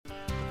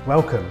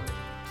Welcome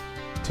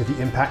to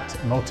the Impact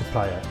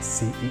Multiplier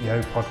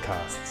CEO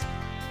podcast.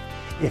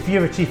 If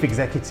you're a chief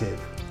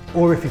executive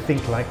or if you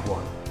think like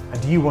one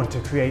and you want to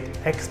create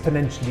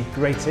exponentially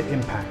greater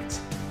impact,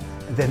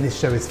 then this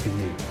show is for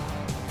you.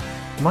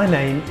 My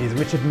name is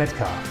Richard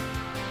Metcalf,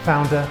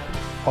 founder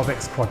of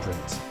X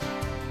Quadrant.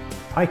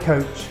 I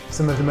coach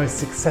some of the most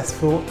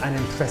successful and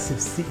impressive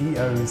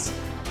CEOs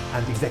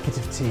and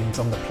executive teams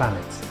on the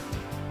planet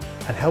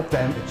and help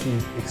them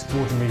achieve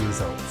extraordinary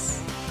results.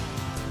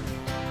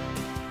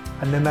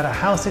 And no matter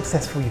how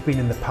successful you've been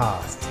in the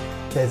past,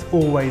 there's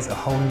always a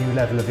whole new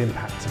level of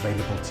impact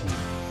available to you.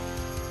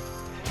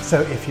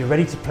 So if you're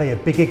ready to play a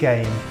bigger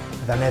game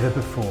than ever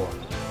before,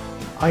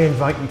 I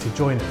invite you to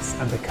join us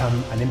and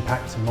become an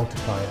Impact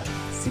Multiplier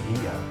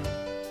CEO.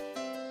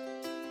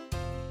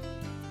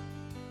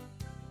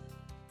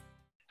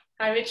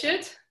 Hi,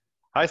 Richard.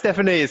 Hi,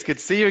 Stephanie. It's good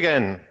to see you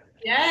again.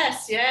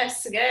 Yes,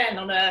 again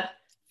on a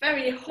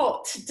very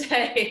hot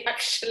day,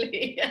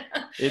 actually.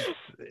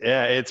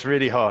 It's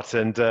really hot,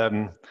 and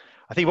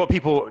I think what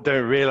people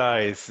don't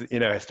realize,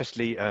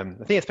 especially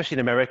in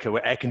America,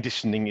 where air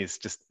conditioning is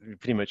just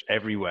pretty much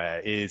everywhere,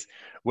 is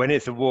when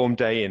it's a warm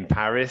day in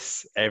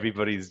Paris,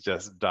 everybody's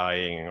just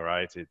dying,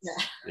 right? It's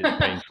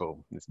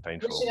painful. It's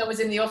painful. Wishing I was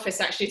in the office,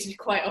 actually, to be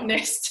quite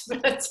honest.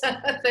 But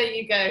there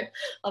you go.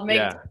 I'll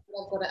make it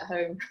I've got at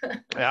home.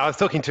 I was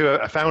talking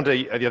to a founder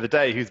the other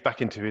day who's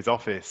back into his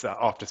office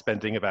after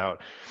spending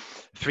about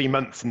 3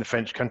 months in the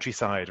French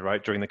countryside,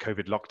 right, during the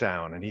COVID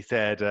lockdown, and he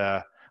said.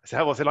 I said,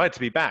 how was it like to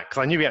be back?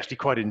 Because I knew he actually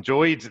quite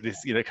enjoyed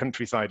this,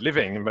 countryside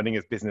living and running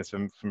his business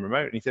from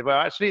remote. And he said, well,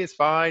 actually, it's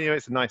fine.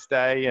 It's a nice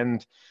day,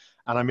 and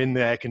I'm in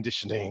the air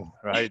conditioning,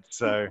 right?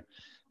 So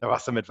there are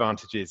some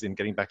advantages in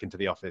getting back into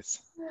the office.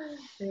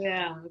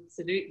 Yeah,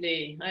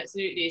 absolutely.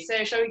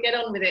 So shall we get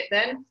on with it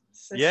then?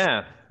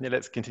 Yeah.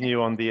 Let's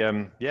continue on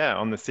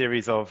the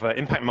series of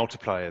impact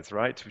multipliers,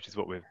 right? Which is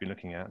what we've been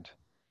looking at.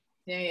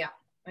 Yeah.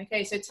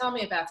 Okay, so tell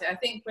me about it. I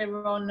think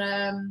we're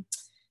on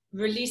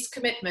release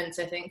commitment,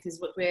 I think,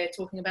 is what we're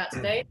talking about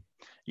today.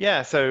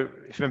 Yeah, so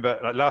if you remember,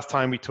 last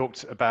time we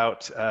talked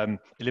about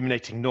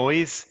eliminating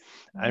noise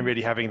and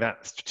really having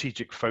that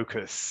strategic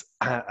focus.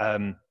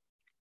 And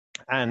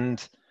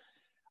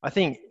I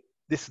think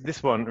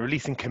this one,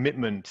 releasing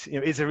commitment,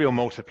 is a real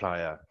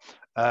multiplier.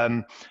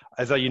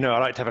 As you know, I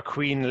like to have a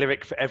Queen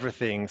lyric for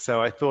everything.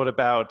 So I thought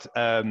about,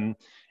 in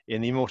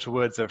the immortal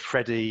words of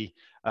Freddie,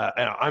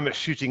 I'm a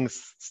shooting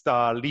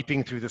star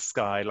leaping through the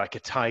sky like a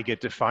tiger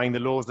defying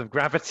the laws of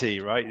gravity,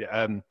 right?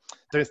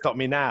 Don't stop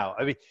me now.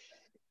 I mean,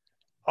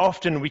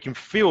 often we can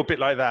feel a bit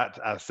like that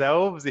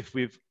ourselves if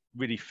we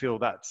really feel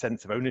that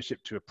sense of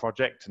ownership to a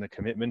project and a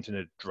commitment and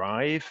a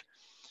drive.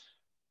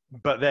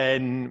 But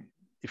then,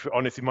 if we're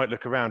honest, we might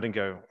look around and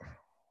go,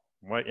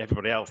 right,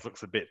 everybody else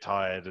looks a bit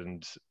tired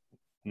and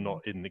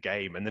not in the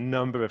game. And the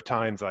number of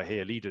times I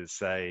hear leaders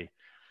say,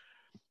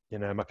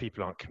 my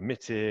people aren't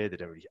committed, they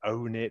don't really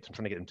own it. I'm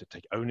trying to get them to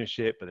take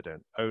ownership, but they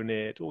don't own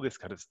it, all this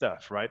kind of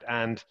stuff, right?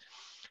 And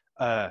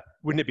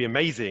wouldn't it be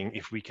amazing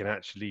if we can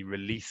actually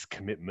release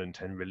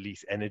commitment and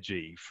release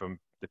energy from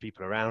the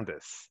people around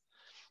us?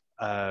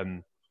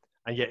 And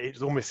yet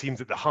it almost seems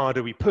that the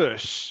harder we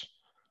push,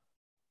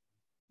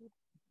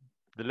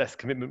 the less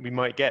commitment we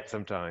might get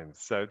sometimes.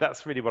 So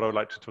that's really what I would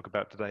like to talk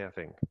about today, I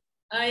think.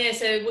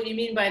 So what you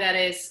mean by that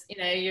is,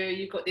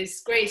 you've got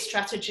this great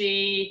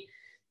strategy,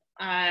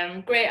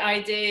 great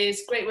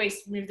ideas, great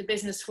ways to move the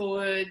business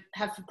forward,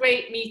 have a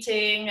great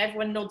meeting,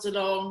 everyone nods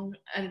along,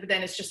 but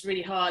then it's just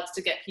really hard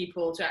to get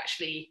people to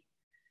actually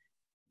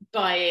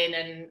buy in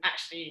and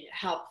actually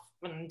help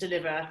and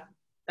deliver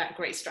that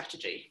great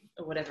strategy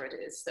or whatever it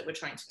is that we're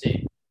trying to do.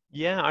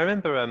 Yeah, I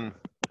remember, I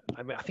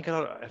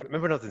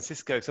remember when I was in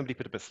Cisco, somebody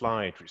put up a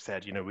slide which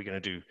said, we're going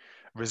to do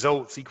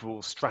results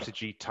equals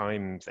strategy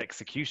times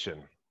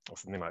execution, or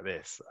something like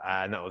this,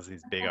 and that was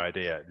his big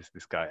idea.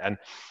 This guy, and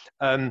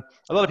a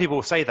lot of people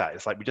will say that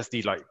it's like we just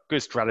need like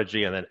good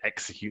strategy and then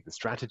execute the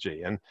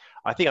strategy. And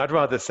I think I'd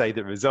rather say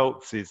that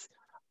results is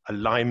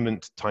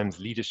alignment times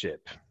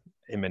leadership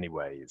in many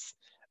ways.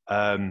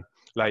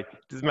 Like it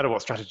doesn't matter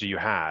what strategy you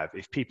have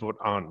if people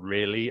aren't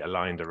really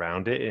aligned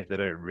around it, if they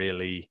don't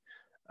really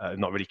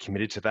not really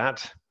committed to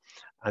that.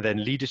 And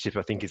then leadership,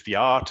 I think, is the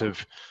art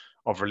of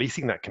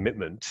releasing that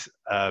commitment.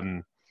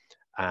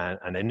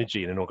 And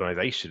energy in an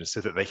organization so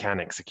that they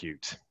can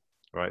execute,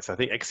 right? So I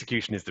think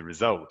execution is the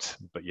result,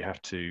 but you have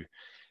to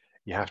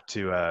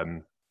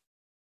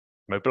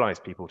mobilize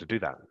people to do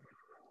that.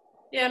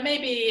 Yeah,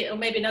 maybe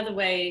another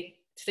way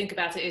to think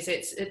about it is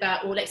it's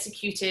about all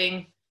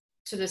executing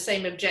to the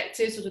same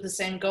objectives or to the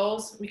same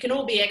goals. We can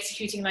all be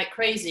executing like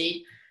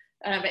crazy,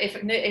 but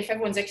if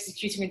everyone's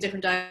executing in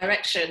different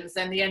directions,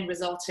 then the end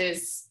result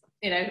is,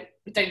 we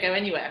don't go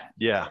anywhere.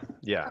 Yeah,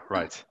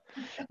 right.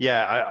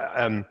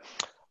 Yeah,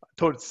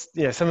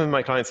 some of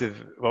my clients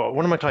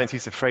one of my clients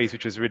used a phrase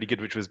which was really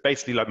good, which was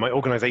basically like, my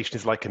organization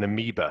is like an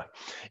amoeba.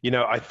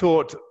 I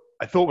thought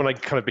when I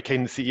kind of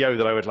became the CEO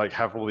that I would like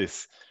have all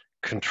this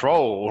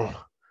control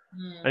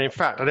And in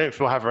fact, I don't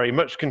feel I have very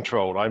much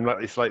control.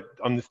 It's like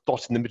I'm this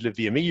dot in the middle of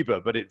the amoeba,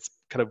 but it's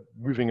kind of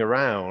moving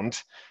around.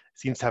 It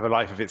seems to have a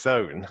life of its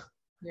own.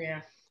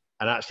 Yeah.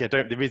 And actually, there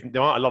aren't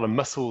a lot of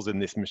muscles in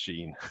this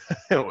machine.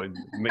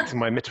 Mixing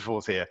my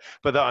metaphors here,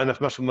 but there are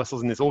enough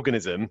muscles in this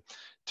organism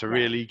to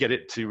really get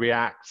it to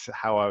react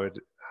how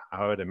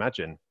I would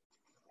imagine.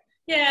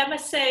 Yeah, I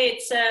must say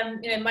it's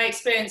my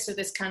experience of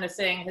this kind of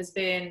thing has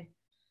been,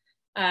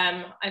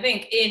 I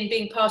think, in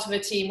being part of a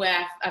team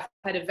where I've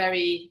had a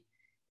very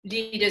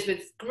leaders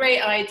with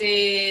great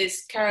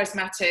ideas,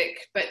 charismatic,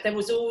 but there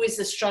was always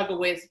a struggle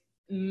with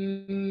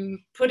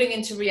putting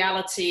into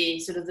reality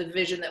sort of the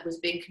vision that was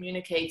being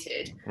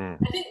communicated. I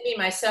think me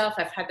myself,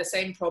 I've had the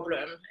same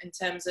problem in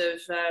terms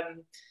of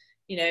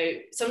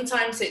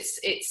sometimes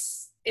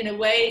it's in a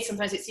way,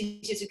 sometimes it's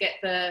easier to get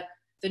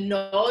the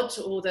nod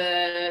or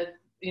the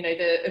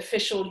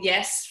official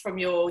yes from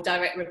your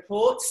direct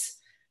reports.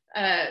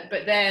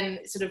 But then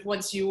sort of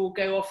once you all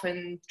go off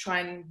and try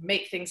and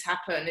make things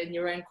happen in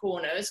your own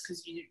corners,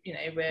 because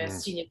we're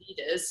senior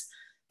leaders,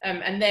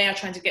 and they are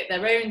trying to get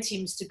their own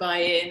teams to buy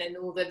in and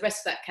all the rest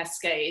of that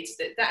cascade,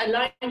 that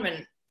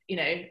alignment,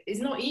 is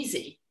not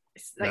easy.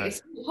 It's like,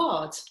 it's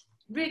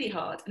really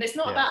hard. And it's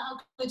not about how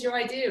good your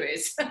idea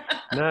is.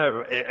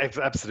 No,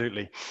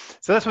 absolutely.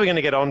 So that's what we're going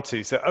to get on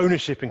to. So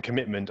ownership and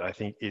commitment, I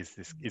think, is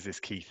this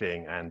key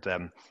thing. And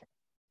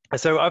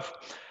so I've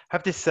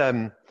have this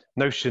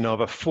notion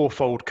of a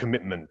fourfold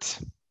commitment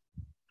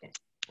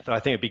that I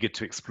think would be good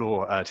to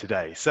explore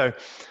today. So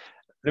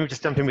let me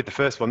just jump in with the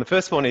first one. The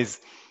first one is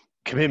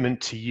commitment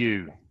to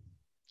you,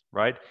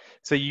 right?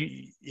 So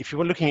if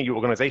you're looking at your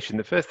organization,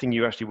 the first thing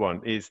you actually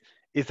want is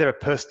there a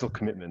personal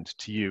commitment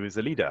to you as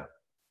a leader?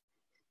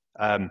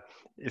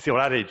 It's the old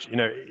adage,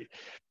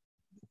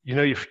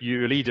 if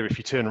you're a leader, if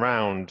you turn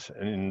around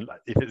and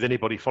if there's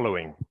anybody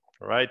following,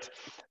 right?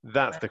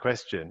 That's the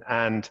question.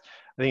 And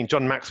I think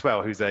John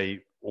Maxwell, who's a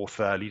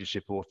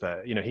leadership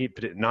author, he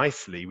put it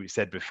nicely, which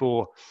said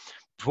before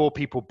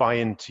people buy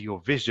into your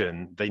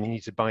vision, they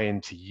need to buy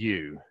into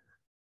you.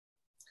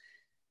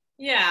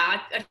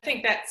 Yeah, I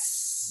think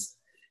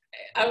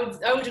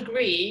I would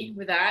agree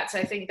with that.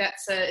 I think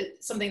that's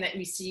something that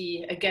we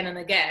see again and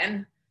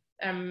again,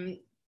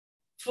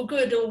 for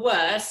good or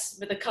worse,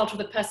 but the cult of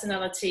the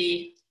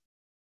personality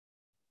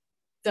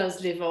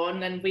does live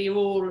on, and we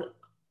all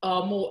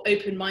are more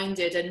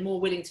open-minded and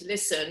more willing to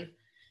listen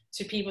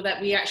to people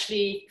that we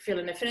actually feel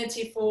an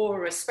affinity for,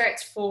 or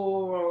respect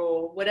for,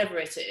 or whatever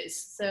it is.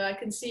 So I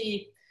can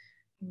see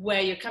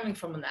where you're coming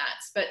from on that.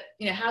 But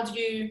how do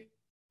you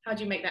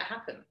make that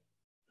happen?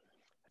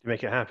 To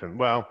make it happen?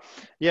 Well,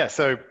 yeah.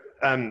 So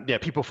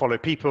people follow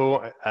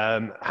people.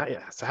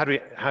 So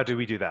how do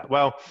we do that?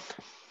 Well,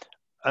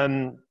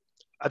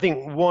 I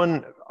think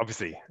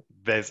obviously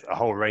there's a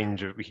whole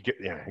range of, we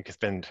could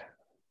spend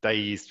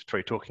days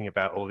talking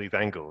about all these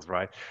angles,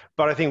 right?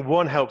 But I think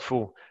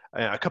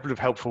a couple of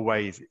helpful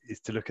ways is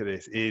to look at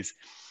this is,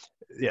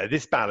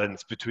 this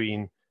balance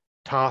between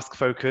task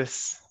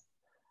focus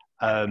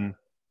and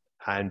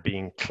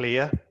being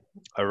clear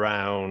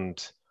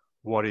around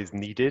what is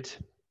needed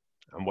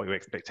and what your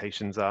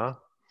expectations are,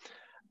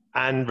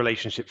 and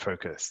relationship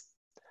focus,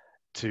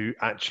 to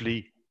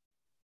actually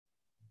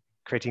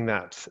creating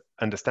that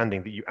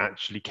understanding that you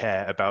actually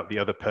care about the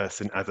other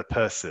person as a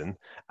person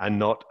and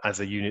not as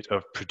a unit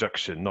of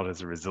production, not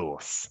as a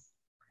resource.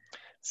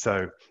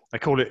 So I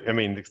call it,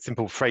 the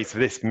simple phrase for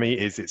this for me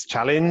is it's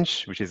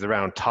challenge, which is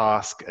around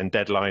task and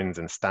deadlines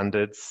and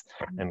standards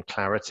and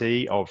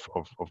clarity of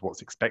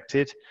what's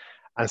expected,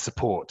 and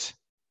support,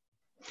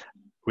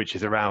 which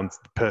is around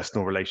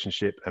personal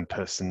relationship and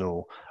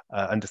personal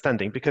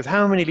understanding. Because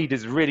how many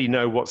leaders really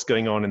know what's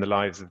going on in the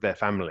lives of their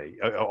family,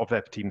 of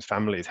their team's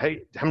families? How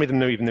many of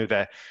them even know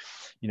their,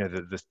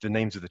 the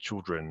names of the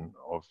children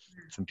of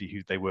somebody who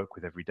they work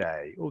with every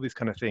day? All these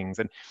kind of things.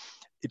 And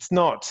it's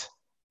not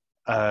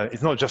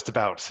just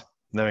about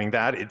knowing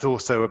that. It's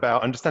also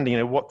about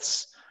understanding,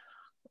 what's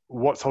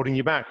holding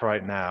you back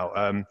right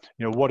now.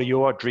 What are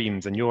your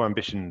dreams and your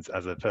ambitions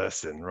as a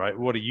person, right?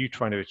 What are you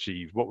trying to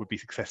achieve? What would be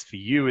success for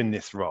you in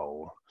this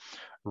role,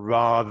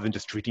 rather than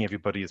just treating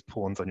everybody as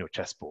pawns on your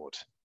chessboard?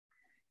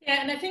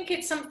 Yeah, and I think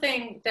it's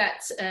something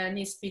that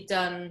needs to be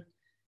done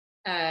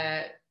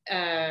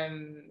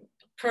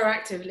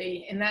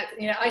proactively. In that,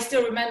 I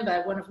still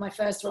remember one of my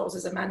first roles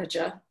as a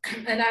manager,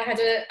 and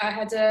I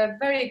had a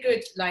very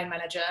good line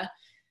manager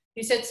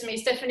who said to me,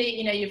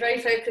 Stephanie, you're very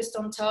focused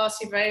on tasks,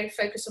 you're very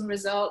focused on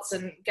results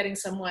and getting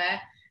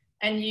somewhere.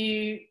 And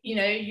you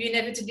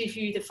inevitably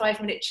view the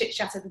 5-minute chit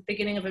chat at the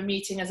beginning of a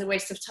meeting as a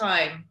waste of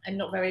time and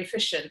not very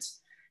efficient.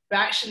 But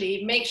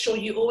actually make sure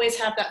you always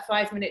have that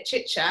 5-minute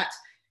chit chat,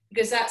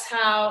 because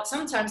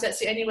sometimes that's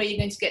the only way you're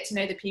going to get to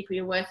know the people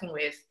you're working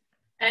with.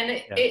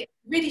 And it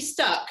really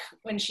stuck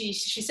when she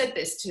said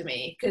this to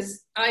me,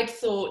 because I'd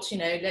thought,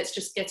 let's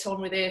just get on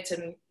with it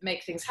and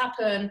make things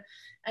happen.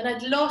 And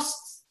I'd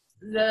lost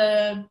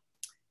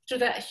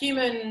that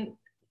human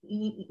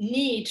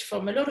need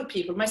from a lot of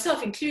people,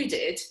 myself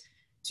included,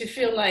 to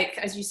feel like,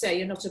 as you say,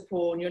 you're not a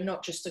pawn, you're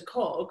not just a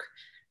cog,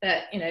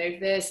 that, you know,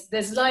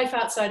 there's life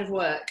outside of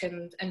work,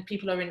 and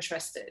people are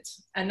interested.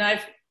 And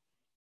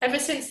ever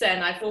since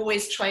then, I've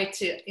always tried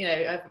to, you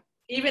know,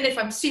 even if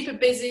I'm super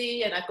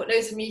busy and I've got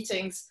loads of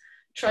meetings,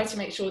 try to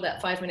make sure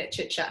that 5-minute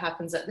chit chat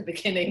happens at the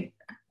beginning.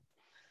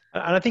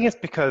 And I think it's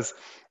because,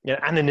 you know,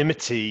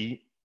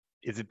 anonymity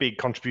is a big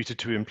contributor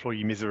to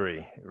employee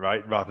misery,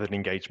 right, rather than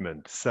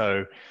engagement.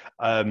 So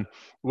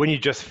when you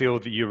just feel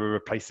that you're a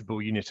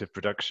replaceable unit of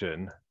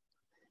production,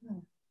 it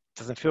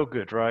doesn't feel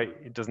good, right?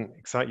 It doesn't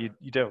excite you.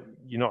 You're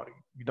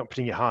not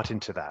putting your heart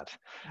into that.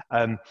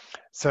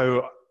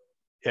 So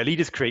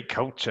leaders create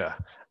culture,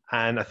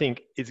 and I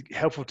think it's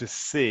helpful to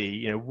see,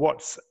 you know,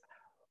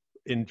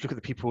 look at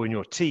the people in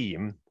your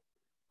team.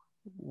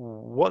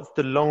 What's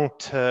the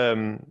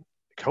long-term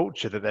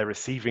culture that they're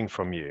receiving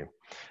from you?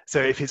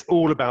 So if it's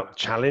all about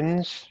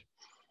challenge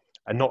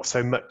and not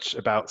so much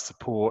about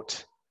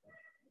support,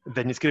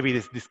 then it's going to be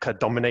this kind of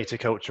dominator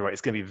culture, right?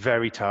 It's going to be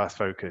very task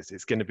focused.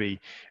 It's going to be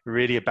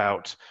really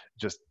about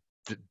just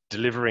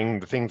delivering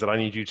the things that I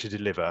need you to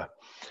deliver.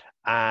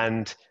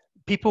 And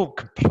people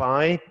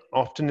comply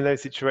often in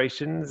those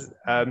situations.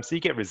 So you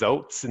get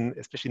results, and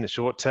especially in the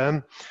short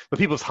term, but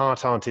people's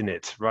heart aren't in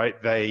it, right?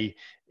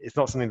 It's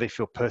not something they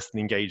feel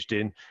personally engaged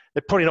in.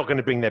 They're probably not going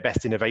to bring their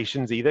best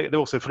innovations either. They're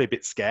also probably a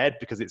bit scared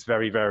because it's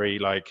very, very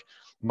like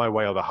my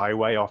way or the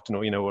highway often,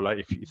 or, you know, or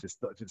like if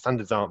the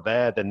standards aren't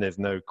there, then there's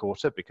no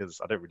quarter because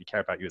I don't really care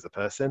about you as a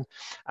person.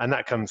 And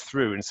that comes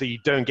through. And so you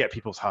don't get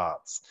people's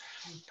hearts.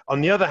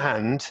 On the other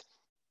hand,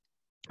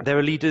 there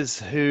are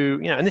leaders who,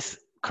 you know, and this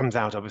comes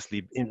out,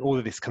 obviously, in all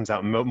of this comes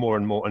out more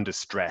and more under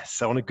stress.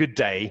 So on a good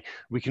day,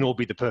 we can all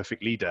be the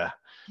perfect leader,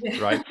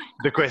 right?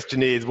 The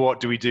question is, what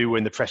do we do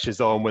when the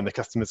pressure's on, when the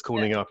customer's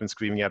calling up and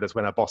screaming at us,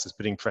 when our boss is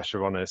putting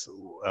pressure on us,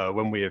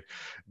 when we've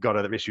got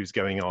other issues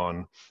going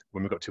on,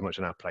 when we've got too much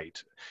on our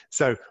plate?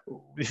 So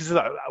this is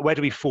like, where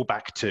do we fall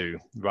back to,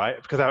 right?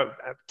 Because our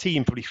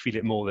team probably feel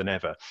it more than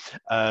ever.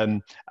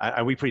 And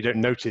we probably don't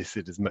notice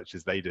it as much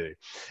as they do.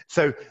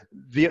 So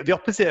the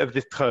opposite of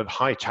this kind of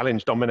high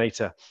challenge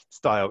dominator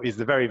style is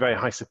the very, very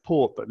high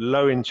support, but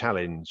low in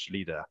challenge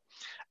leader.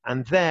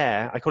 And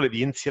there, I call it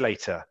the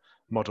insulator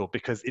model,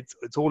 because it's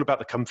all about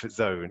the comfort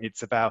zone.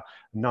 It's about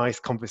nice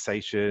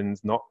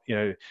conversations, not, you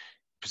know,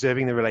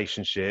 preserving the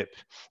relationship,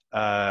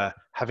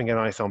 having a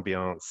nice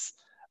ambiance.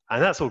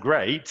 And that's all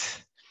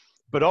great,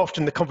 but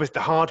often the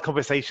hard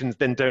conversations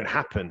then don't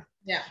happen.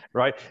 Yeah.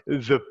 Right?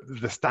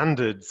 The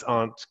standards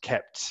aren't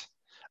kept.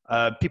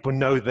 People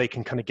know they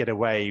can kind of get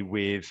away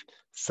with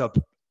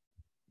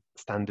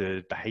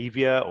substandard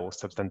behavior or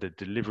substandard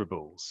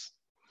deliverables.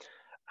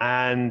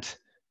 And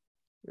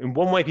in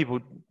one way, people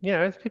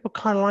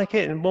kind of like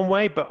it in one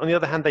way, but on the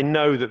other hand, they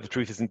know that the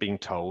truth isn't being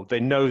told. They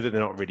know that they're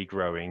not really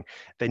growing.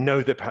 They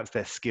know that perhaps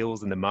their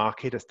skills in the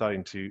market are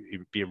starting to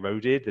be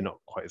eroded. They're not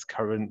quite as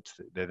current.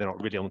 They're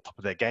not really on top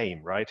of their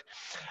game, right?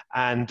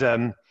 And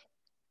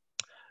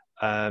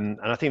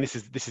I think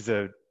this is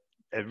a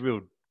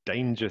real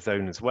danger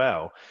zone as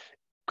well,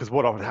 because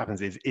what often happens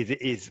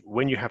is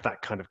when you have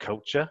that kind of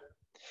culture,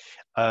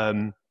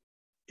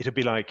 it'll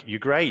be like, you're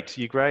great,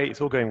 it's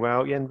all going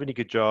well, yeah, and really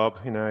good job,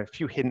 you know, a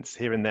few hints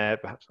here and there,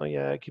 perhaps, oh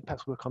yeah, you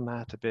perhaps work on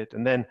that a bit,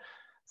 and then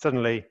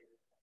suddenly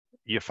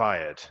you're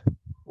fired.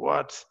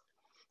 What?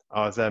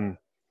 I was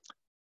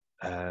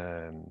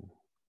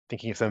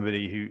thinking of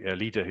a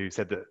leader who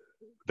said that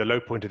the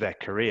low point of their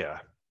career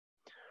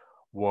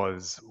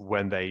was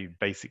when they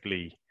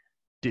basically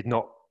did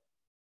not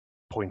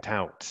point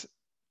out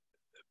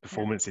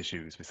performance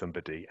issues with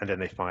somebody, and then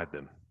they fired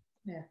them.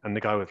 Yeah. And the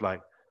guy was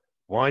like,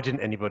 why didn't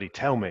anybody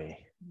tell me?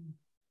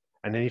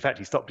 And then in fact,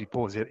 he stopped, he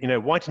paused, you know,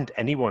 why didn't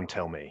anyone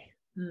tell me?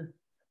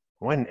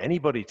 Why didn't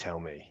anybody tell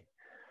me?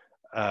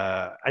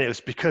 And it was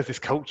because this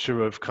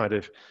culture of kind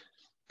of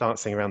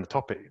dancing around the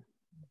topic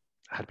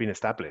had been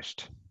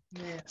established.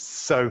 Yeah.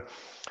 So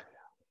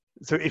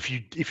if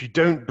you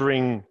don't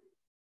bring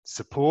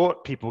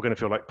support, people are going to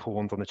feel like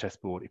pawns on the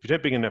chessboard. If you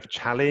don't bring enough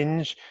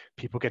challenge,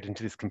 people get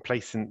into this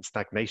complacent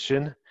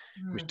stagnation,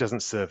 which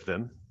doesn't serve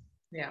them.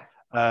 Yeah.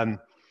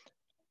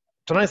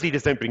 Sometimes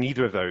leaders don't bring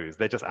either of those.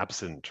 They're just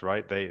absent,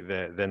 right?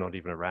 They're not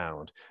even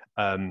around.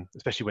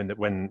 Especially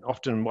when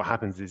often what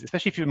happens is,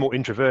 especially if you're more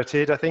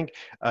introverted, I think,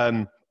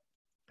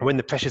 when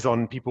the pressure's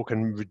on, people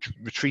can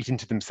retreat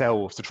into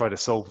themselves to try to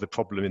solve the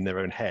problem in their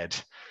own head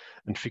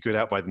and figure it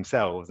out by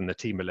themselves, and the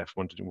team are left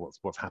wondering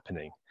what's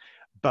happening.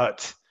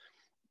 But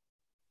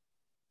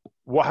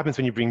what happens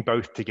when you bring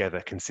both together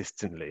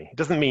consistently? It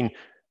doesn't mean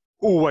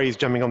always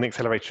jamming on the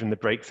accelerator and the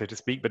brake, so to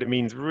speak, but it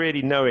means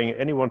really knowing at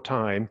any one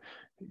time,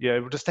 yeah,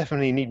 we'll just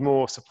definitely need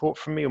more support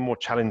from me or more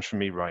challenge from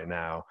me right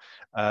now.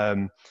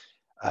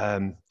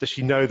 Does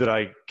she know that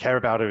I care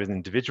about her as an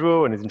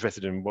individual and is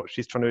interested in what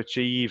she's trying to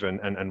achieve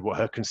and what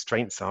her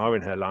constraints are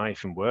in her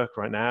life and work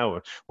right now,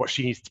 or what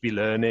she needs to be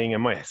learning?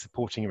 Am I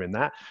supporting her in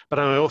that? But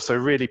I'm also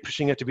really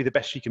pushing her to be the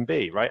best she can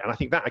be, right? And I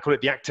think that, I call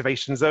it the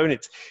activation zone.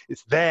 It's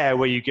there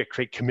where you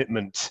create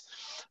commitment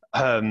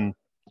to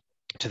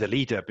the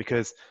leader,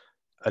 because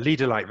a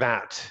leader like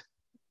that,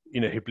 you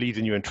know, who believes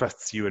in you and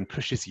trusts you and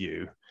pushes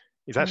you,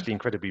 is actually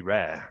incredibly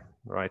rare,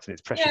 right? And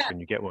it's precious when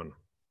you get one.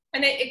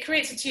 And it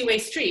creates a two-way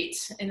street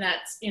in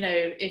that, you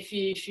know, if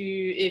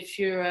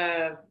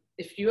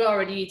you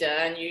are a leader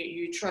and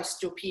you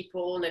trust your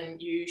people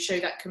and you show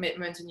that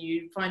commitment and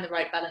you find the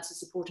right balance of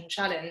support and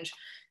challenge,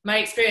 my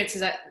experience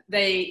is that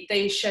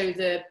they show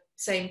the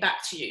same back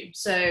to you.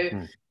 So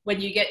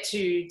when you get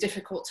to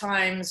difficult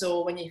times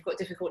or when you've got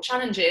difficult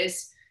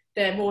challenges,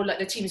 they're more like,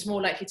 the team's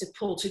more likely to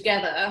pull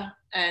together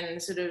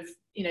and sort of,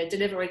 you know,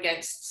 deliver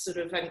against sort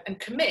of and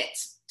commit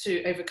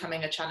to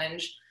overcoming a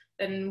challenge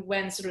than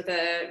when sort of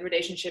the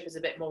relationship is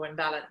a bit more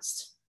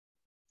imbalanced.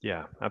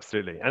 Yeah,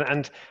 absolutely.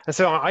 And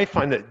so I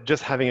find that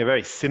just having a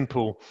very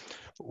simple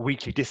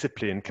weekly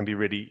discipline can be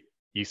really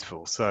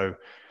useful. So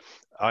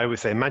I would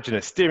say, imagine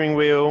a steering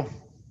wheel.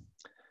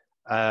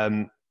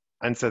 And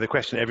so the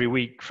question every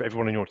week for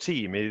everyone on your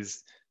team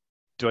is,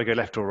 do I go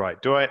left or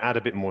right? Do I add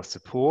a bit more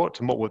support?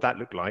 And what would that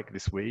look like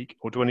this week?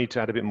 Or do I need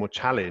to add a bit more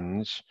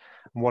challenge?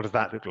 And what does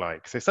that look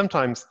like? So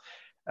sometimes,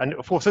 and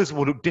of course, those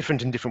will look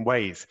different in different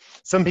ways.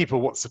 Some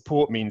people, what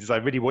support means is I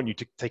really want you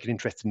to take an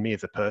interest in me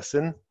as a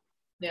person.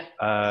 Yeah.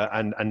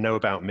 And know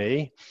about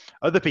me.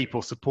 Other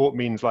people, support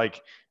means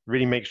like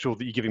really make sure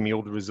that you're giving me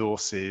all the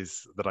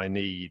resources that I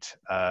need,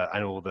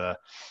 and all the,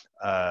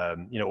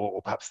 you know,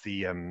 or perhaps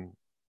the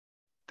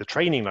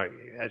training, like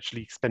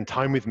actually spend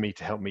time with me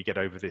to help me get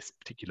over this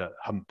particular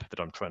hump that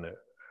I'm trying to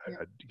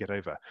get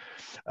over.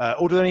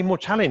 Or do they need more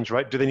challenge,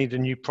 right? Do they need a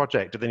new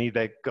project? Do they need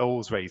their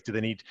goals raised? Do they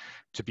need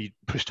to be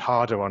pushed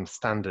harder on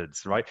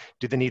standards, right?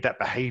 Do they need that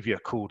behavior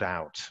called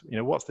out? You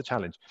know, what's the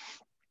challenge?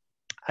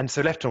 And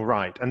so left or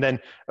right. And then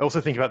also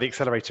think about the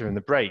accelerator and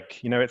the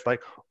brake. You know, it's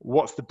like,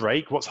 what's the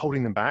brake? What's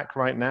holding them back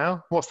right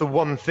now? What's the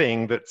one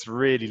thing that's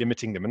really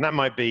limiting them? And that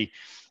might be,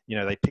 you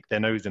know, they pick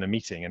their nose in a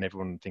meeting and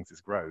everyone thinks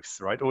it's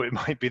gross, right? Or it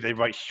might be they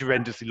write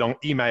horrendously long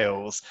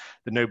emails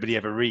that nobody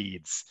ever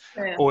reads.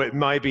 Yeah. Or it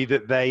might be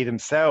that they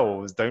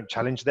themselves don't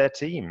challenge their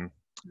team,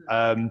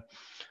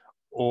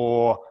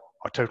 or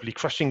are totally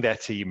crushing their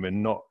team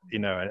and not, you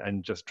know,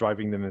 and just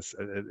driving them as,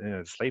 you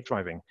know, slave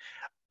driving.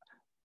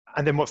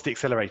 And then what's the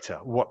accelerator?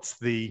 What's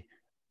the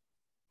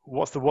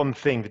one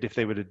thing that if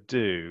they were to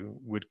do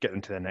would get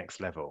them to their next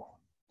level?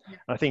 Yeah.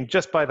 I think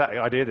just by that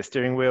idea, the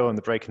steering wheel and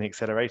the brake and the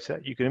accelerator,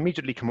 you can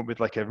immediately come up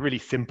with like a really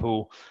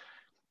simple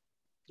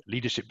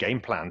leadership game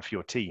plan for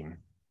your team.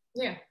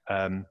 Yeah.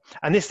 And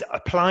this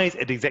applies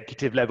at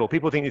executive level.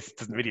 People think this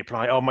doesn't really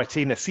apply. Oh, my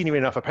team, they're senior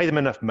enough. I pay them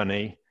enough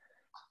money.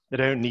 They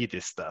don't need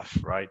this stuff,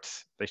 right?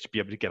 They should be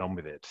able to get on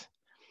with it.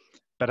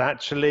 But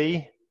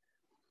actually,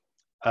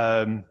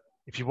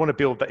 if you want to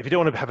build that, if you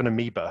don't want to have an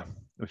amoeba,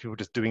 if you're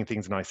just doing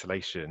things in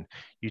isolation,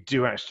 you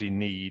do actually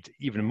need,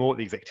 even more at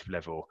the executive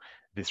level,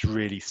 this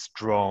really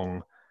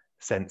strong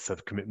sense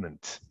of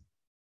commitment.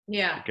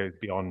 Yeah. It goes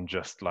beyond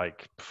just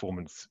like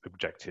performance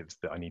objectives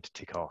that I need to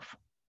tick off.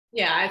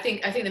 Yeah, I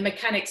think the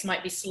mechanics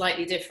might be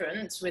slightly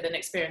different with an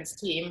experienced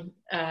team,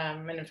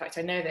 and in fact,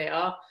 I know they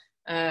are.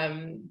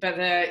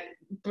 But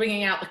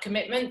bringing out the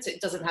commitment, it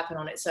doesn't happen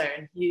on its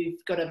own.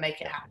 You've got to make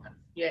it happen.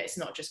 Yeah, it's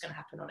not just going to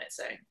happen on its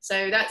own.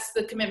 So that's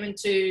the commitment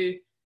to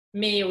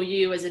me or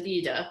you as a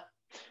leader.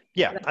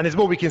 Yeah, and there's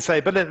more we can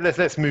say, but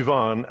let's move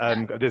on.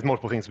 There's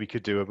multiple things we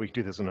could do. We could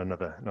do this on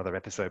another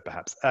episode,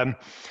 perhaps.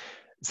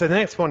 So the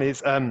next one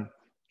is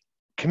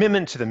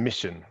commitment to the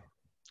mission,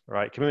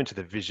 right? Commitment to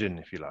the vision,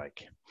 if you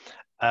like.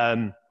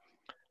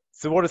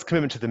 So what does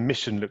commitment to the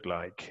mission look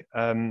like?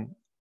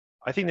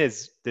 I think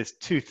there's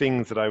two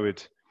things that I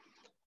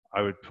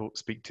would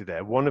speak to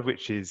there. One of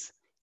which is,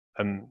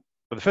 well,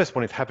 the first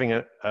one is having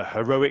a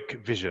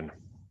heroic vision.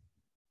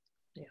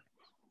 Yeah.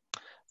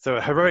 So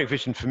a heroic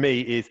vision for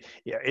me is,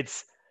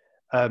 it's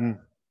another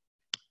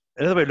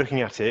way of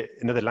looking at it,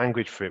 another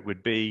language for it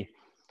would be,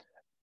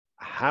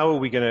 how are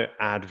we going to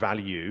add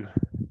value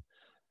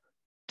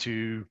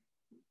to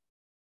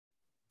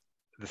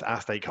our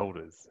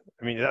stakeholders?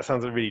 I mean, that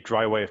sounds a really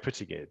dry way of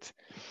putting it.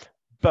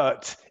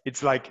 But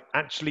it's like,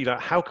 actually, like,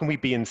 how can we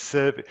be in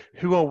service?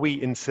 Who are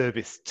we in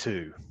service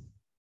to?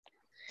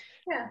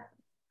 Yeah,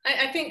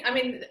 I think,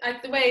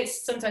 the way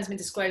it's sometimes been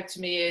described to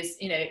me is,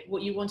 you know,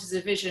 what you want is a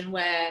vision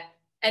where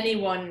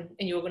anyone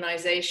in your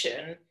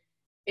organization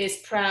is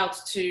proud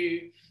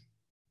to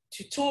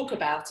talk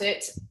about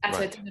it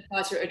at a dinner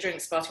party or a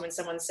drinks party when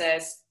someone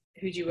says,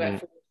 who do you work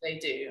for, what do they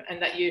do?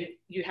 And that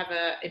you have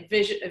a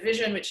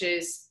vision which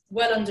is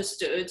well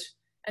understood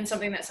and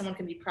something that someone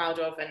can be proud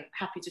of and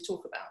happy to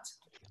talk about.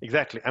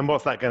 Exactly. And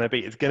what's that going to be?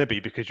 It's going to be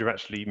because you're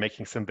actually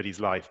making somebody's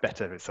life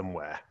better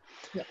somewhere.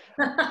 Yeah.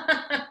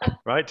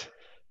 Right?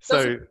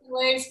 So,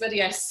 ways, but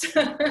yes.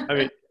 I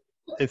mean,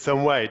 in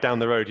some way down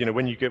the road, you know,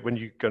 when you're going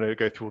to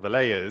go through all the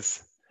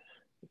layers,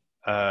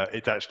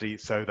 it's actually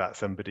so that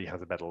somebody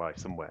has a better life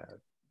somewhere.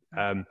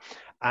 And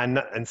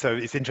so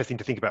it's interesting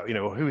to think about, you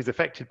know, who is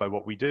affected by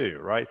what we do,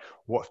 right?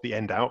 What's the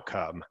end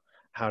outcome?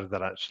 How does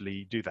that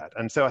actually do that?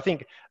 And so I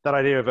think that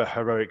idea of a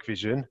heroic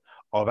vision,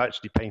 of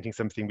actually painting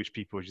something which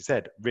people, as you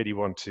said, really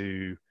want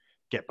to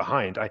get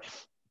behind.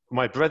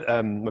 My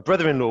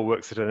brother-in-law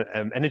works at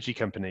an energy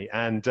company,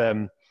 and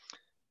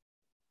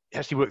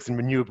actually works in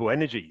renewable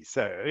energy.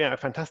 So yeah,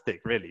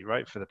 fantastic, really,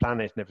 right, for the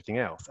planet and everything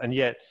else. And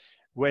yet,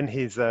 when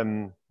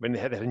when they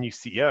had a new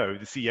CEO,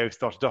 the CEO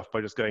started off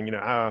by just going, you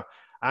know,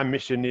 our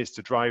mission is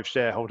to drive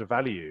shareholder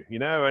value, you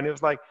know, and it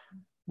was like,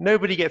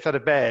 nobody gets out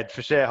of bed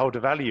for shareholder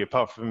value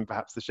apart from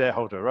perhaps the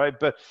shareholder, right?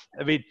 But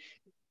I mean,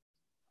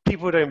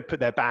 people don't put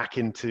their back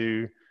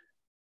into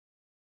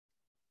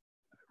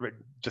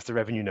just a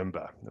revenue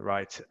number,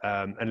 right?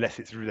 Unless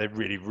they're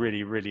really,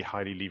 really, really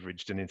highly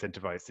leveraged and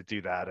incentivized to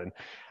do that.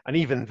 And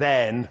even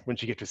then,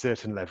 once you get to a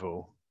certain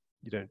level,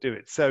 you don't do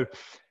it. So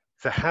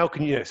how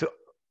can you know? So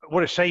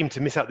what a shame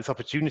to miss out this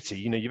opportunity.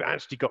 You know, you've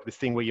actually got this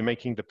thing where you're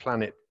making the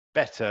planet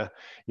better.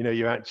 You know,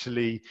 you're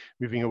actually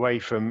moving away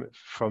from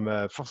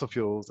fossil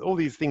fuels. All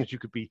these things you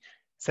could be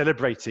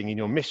celebrating in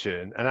your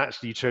mission, and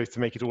actually you chose to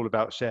make it all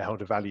about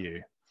shareholder value.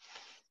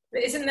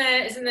 But isn't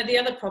there the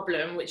other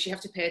problem which you have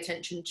to pay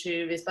attention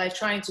to is by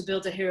trying to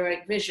build a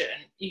heroic vision,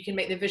 you can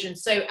make the vision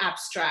so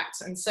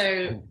abstract and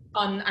so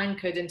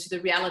unanchored into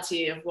the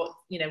reality of what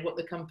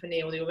the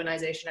company or the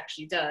organization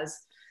actually does,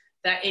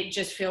 that it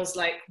just feels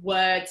like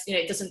words,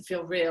 it doesn't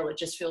feel real. It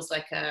just feels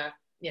like a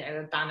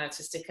banner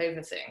to stick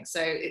over things.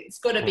 So it's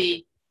got to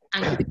be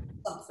anchored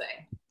in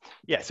something.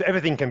 Yeah, so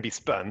everything can be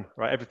spun,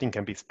 right? Everything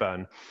can be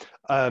spun.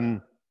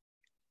 And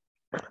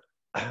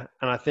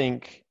I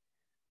think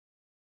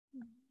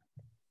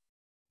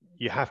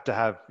you have to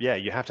have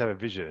a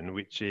vision,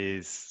 which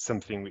is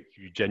something which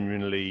you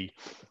genuinely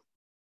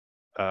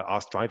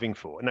are striving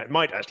for. And it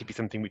might actually be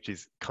something which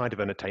is kind of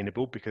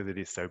unattainable because it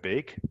is so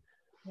big.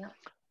 Yeah.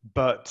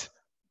 But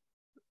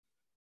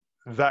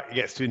that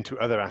gets into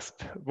other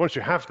aspects. Once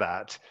you have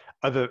that,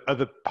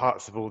 other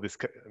parts of all this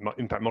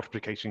impact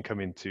multiplication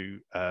come into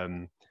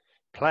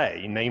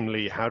play.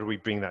 Namely, how do we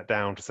bring that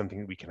down to something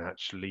that we can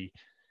actually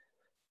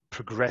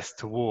progress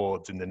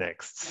towards in the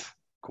next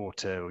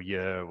quarter or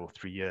year or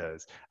 3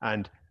 years?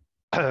 And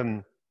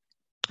but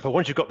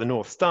once you've got the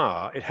North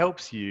Star, it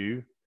helps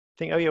you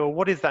think, oh yeah, well,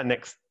 what is that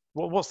next?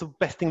 What's the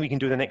best thing we can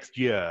do the next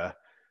year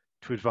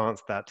to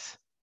advance that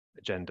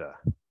agenda?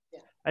 Yeah.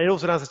 And it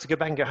also allows us to go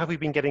back and go, have we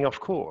been getting off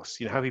course?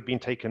 Have we been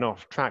taken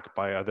off track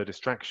by other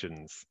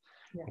distractions?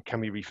 Yeah. And can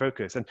we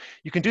refocus? And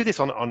you can do this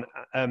on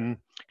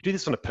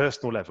a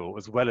personal level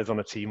as well as on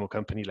a team or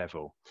company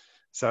level.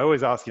 So I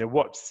always ask,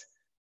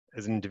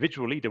 as an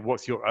individual leader,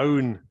 what's your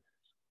own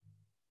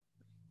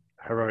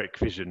heroic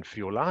vision for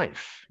your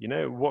life?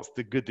 What's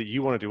the good that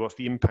you want to do? What's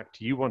the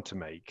impact you want to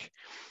make?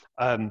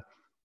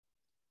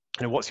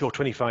 What's your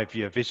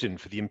 25-year vision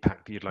for the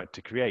impact that you'd like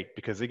to create?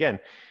 Because again,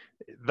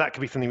 that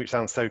could be something which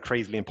sounds so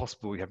crazily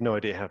impossible. You have no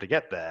idea how to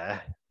get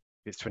there.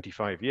 It's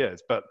 25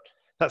 years, but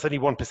that's only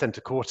 1%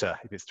 a quarter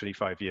if it's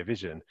 25-year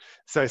vision.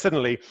 So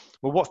suddenly,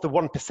 well, what's the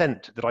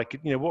 1% that I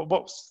could,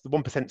 what's the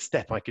 1%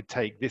 step I could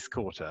take this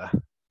quarter?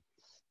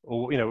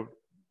 Or,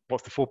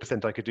 what's the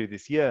 4% I could do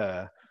this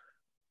year?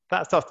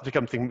 That starts to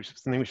become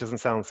something which doesn't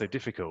sound so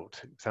difficult.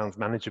 It sounds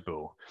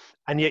manageable.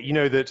 And yet,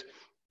 that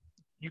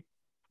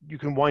you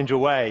can wind your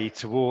way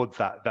towards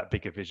that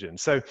bigger vision.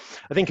 So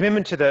I think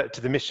commitment to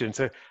the mission.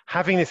 So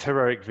having this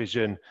heroic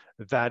vision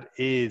that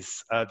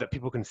is that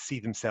people can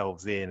see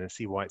themselves in and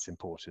see why it's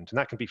important. And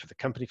that can be for the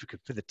company,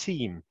 for the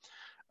team.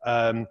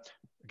 Again,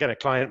 a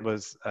client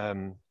was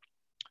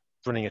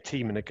running a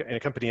team in a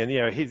company, and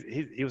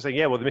he was saying,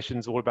 yeah, well, the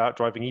mission's all about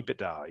driving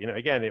EBITDA.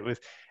 Again, it was,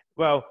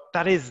 well,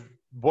 that is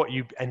what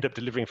you end up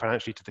delivering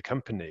financially to the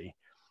company.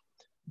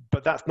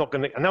 But that's not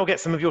going to, and that'll get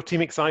some of your team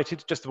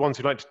excited, just the ones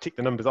who like to tick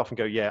the numbers off and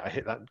go, yeah, I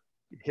hit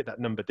that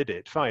number, did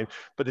it, fine.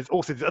 But there's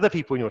also these other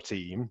people in your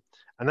team,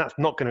 and that's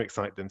not going to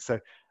excite them. So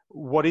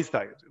what is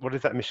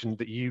that mission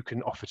that you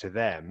can offer to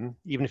them,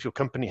 even if your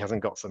company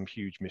hasn't got some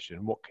huge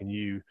mission?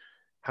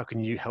 How can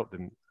you help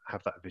them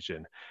have that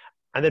vision?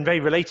 And then very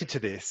related to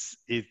this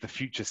is the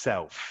future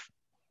self.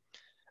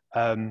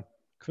 Because when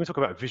we talk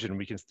about vision,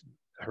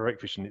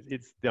 heroic vision,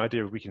 it's the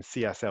idea of we can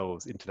see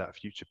ourselves into that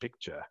future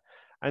picture.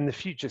 And the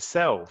future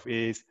self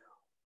is,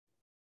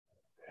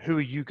 who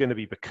are you going to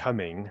be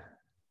becoming?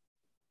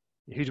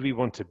 Who do we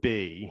want to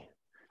be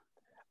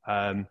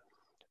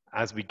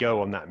as we go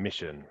on that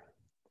mission?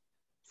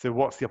 So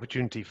what's the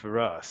opportunity for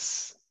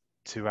us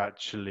to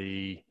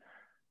actually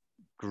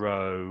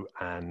grow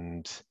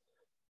and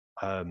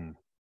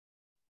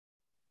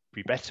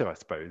be better, I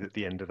suppose, at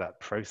the end of that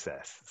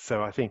process?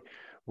 So I think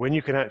when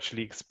you can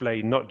actually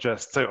explain, not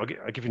just, so I'll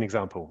give you an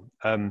example.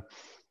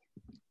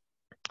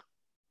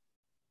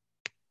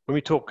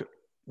 When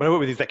I work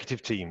with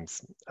executive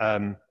teams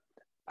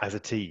as a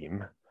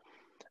team,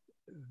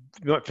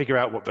 you might figure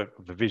out what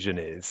the vision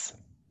is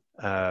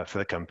for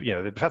the company.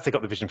 Perhaps they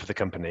got the vision for the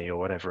company or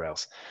whatever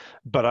else.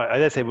 But I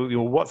then say, well,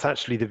 what's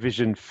actually the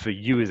vision for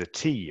you as a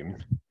team?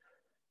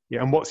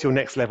 Yeah, and what's your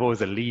next level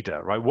as a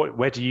leader, right?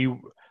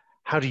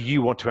 How do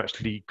you want to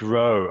actually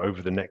grow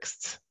over the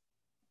next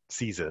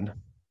season?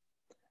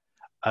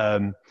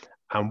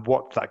 And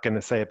what's that going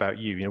to say about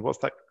you?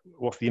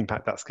 What's the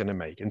impact that's going to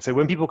make? And so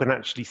when people can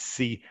actually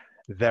see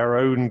their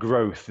own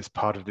growth as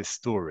part of this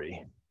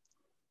story,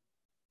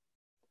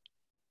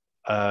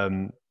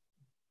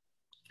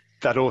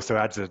 that also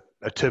adds a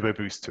turbo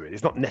boost to it.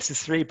 It's not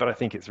necessary, but I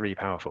think it's really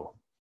powerful.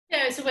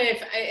 Yeah, it's a way of,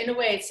 in a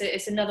way,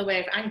 it's another way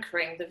of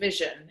anchoring the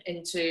vision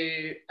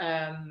into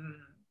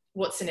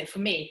what's in it for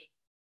me.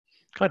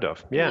 Kind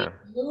of, yeah.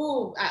 We're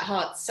all at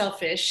heart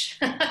selfish,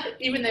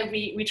 even though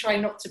we try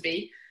not to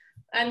be.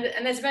 And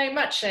there's very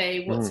much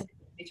a what's in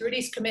it. To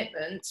release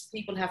commitment,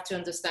 people have to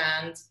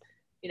understand,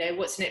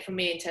 what's in it for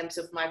me in terms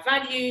of my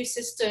value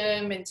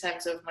system, in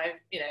terms of my,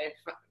 whether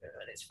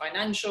it's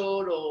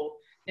financial or,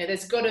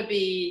 there's got to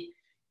be,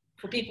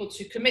 for people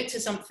to commit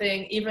to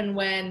something, even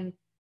when,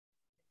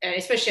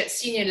 especially at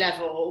senior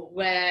level,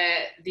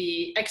 where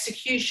the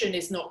execution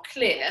is not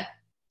clear,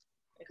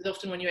 because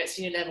often when you're at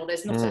senior level,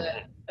 there's not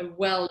a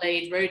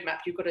well-laid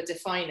roadmap, you've got to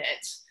define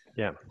it.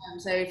 Yeah.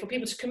 So for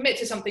people to commit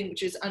to something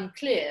which is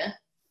unclear,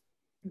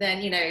 then,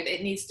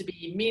 it needs to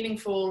be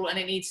meaningful and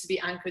it needs to be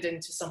anchored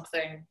into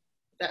something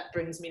that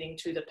brings meaning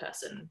to the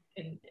person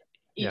in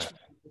each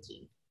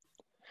team.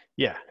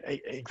 Yeah,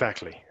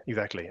 exactly.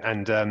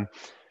 And so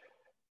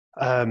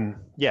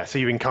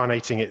you're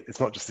incarnating it.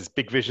 It's not just this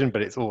big vision,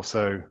 but it's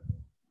also,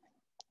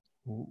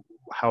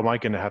 how am I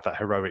going to have that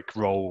heroic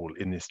role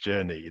in this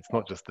journey? It's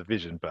not just the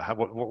vision, but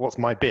what's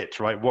my bit,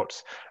 right?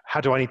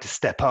 How do I need to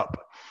step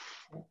up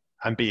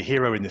and be a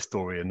hero in this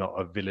story and not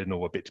a villain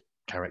or a bit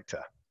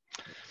character?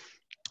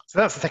 So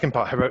that's the second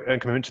part,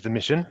 commitment to the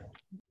mission.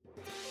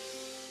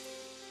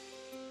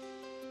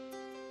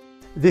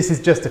 This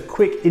is just a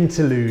quick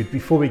interlude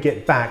before we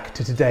get back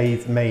to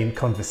today's main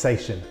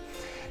conversation.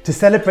 To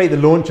celebrate the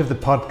launch of the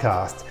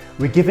podcast,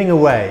 we're giving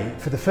away,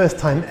 for the first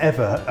time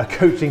ever, a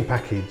coaching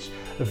package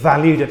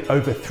valued at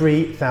over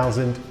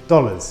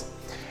 $3,000.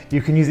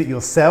 You can use it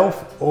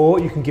yourself,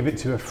 or you can give it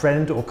to a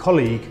friend or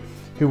colleague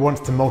who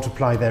wants to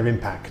multiply their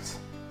impact.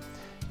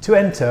 To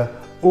enter,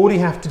 all you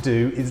have to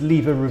do is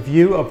leave a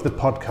review of the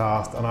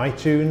podcast on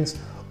iTunes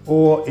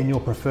or in your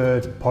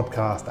preferred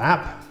podcast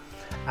app,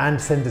 and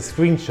send a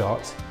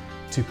screenshot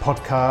to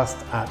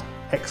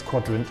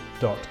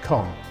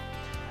podcast@xquadrant.com.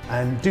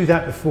 And do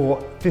that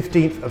before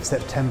 15th of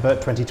September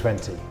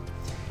 2020.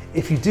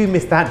 If you do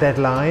miss that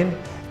deadline,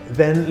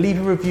 then leave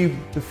a review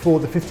before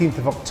the 15th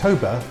of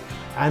October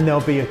and there'll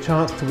be a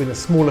chance to win a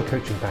smaller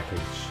coaching package.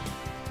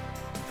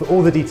 For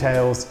all the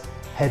details,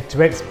 head to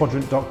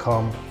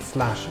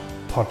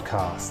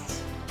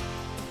xquadrant.com/podcasts.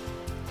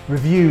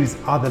 Reviews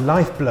are the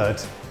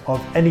lifeblood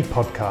of any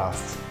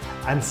podcast,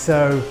 and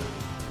so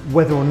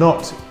whether or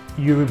not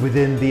you're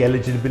within the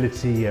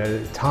eligibility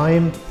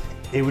time,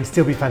 it would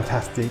still be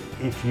fantastic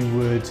if you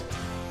would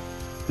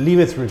leave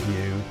us a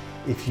review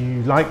if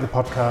you like the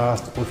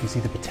podcast or if you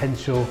see the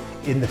potential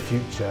in the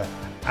future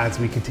as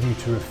we continue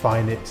to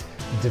refine it,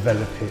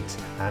 develop it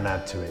and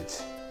add to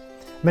it.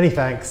 Many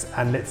thanks,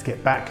 and let's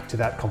get back to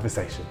that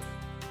conversation.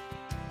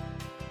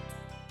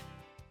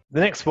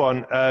 The next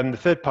one, the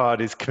third part,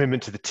 is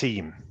commitment to the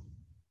team.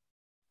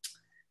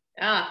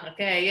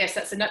 Okay, yes,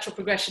 that's a natural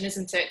progression,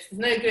 isn't it? There's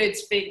no good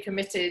being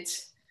committed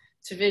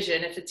to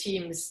vision if the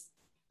team's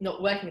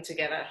not working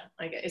together.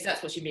 I guess, is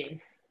that what you mean?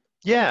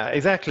 Yeah,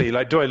 exactly.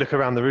 Like, do I look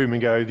around the room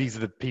and go, these are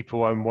the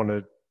people I want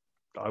to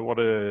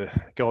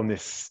go on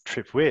this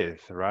trip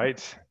with,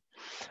 right?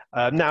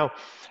 Now, I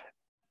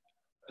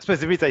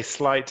suppose there is a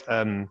slight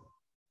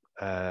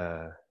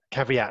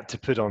caveat to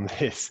put on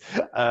this.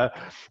 I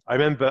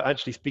remember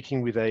actually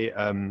speaking with a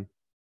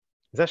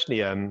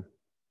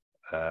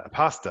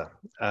pastor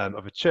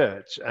of a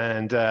church,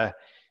 and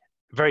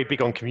very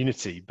big on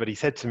community. But he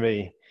said to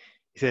me,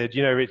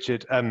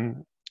 Richard,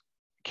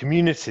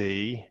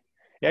 community.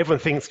 Everyone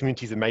thinks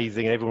community is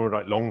amazing, and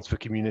everyone longs for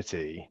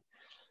community.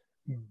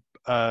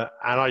 And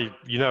I've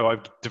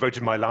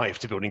devoted my life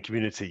to building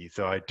community,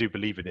 so I do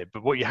believe in it.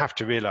 But what you have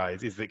to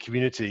realize is that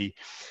community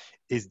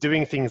is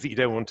doing things that you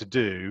don't want to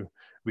do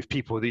with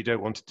people that you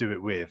don't want to do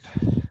it with.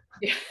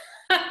 Yeah.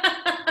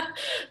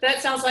 That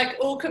sounds like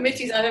all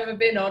committees I've ever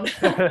been on.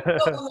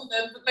 Not all of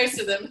them, but most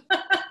of them.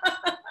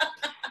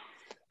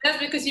 That's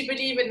because you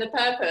believe in the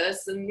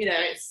purpose, and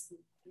it's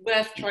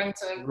worth trying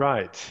to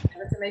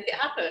to make it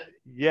happen.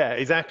 Yeah,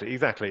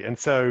 exactly. And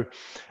so,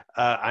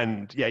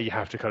 you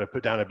have to kind of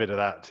put down a bit of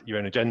that, your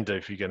own agenda,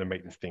 if you're going to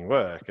make this thing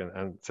work.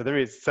 And so there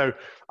is. So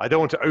I don't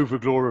want to over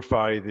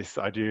glorify this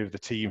idea of the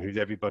team who's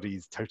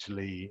everybody's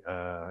totally,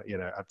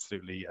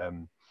 absolutely,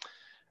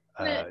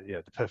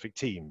 the perfect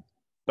team.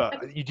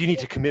 But you do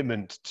need a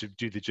commitment to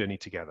do the journey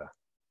together.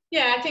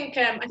 Yeah, I think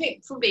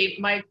probably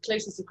my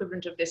closest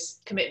equivalent of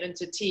this commitment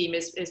to team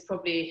is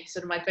probably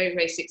sort of my boat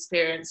race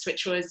experience,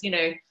 which was,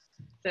 the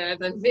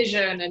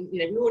vision, and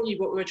we all knew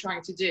what we were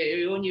trying to do.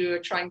 We all knew we were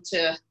trying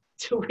to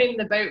win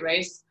the boat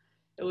race.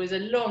 It was a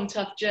long,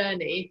 tough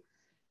journey,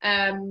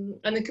 and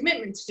the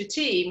commitment to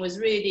team was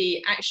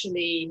really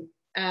actually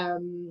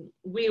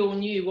we all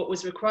knew what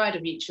was required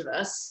of each of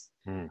us,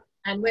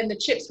 and when the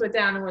chips were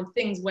down and when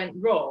things went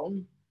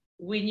wrong,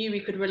 we knew we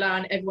could rely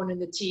on everyone in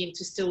the team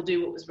to still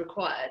do what was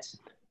required.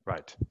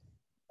 Right.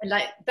 And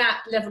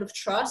that level of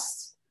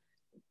trust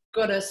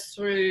got us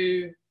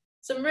through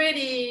some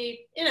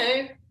really,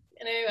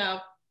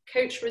 our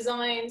coach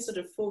resigned sort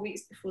of 4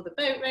 weeks before the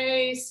boat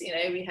race.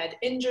 We had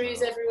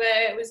injuries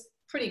everywhere. It was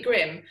pretty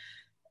grim.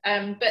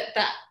 But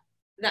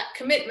that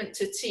commitment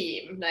to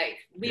team, like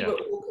we were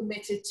all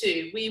committed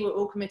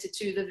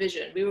to the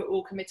vision. We were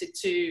all committed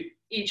to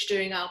each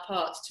doing our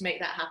part to make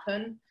that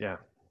happen. Yeah.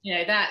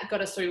 That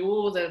got us through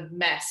all the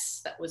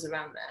mess that was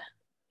around there.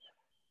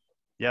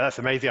 Yeah, that's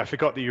amazing. I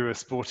forgot that you were a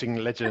sporting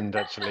legend,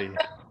 actually.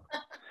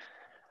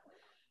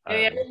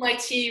 All my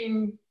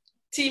team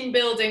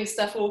building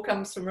stuff all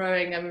comes from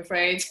rowing, I'm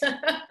afraid.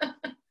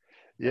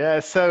 Yeah,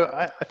 so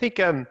I think,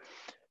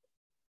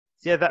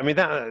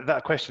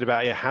 that question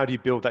about how do you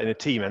build that in a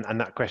team, and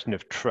that question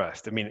of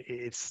trust. I mean,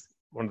 it's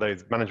one of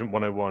those management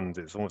 101s.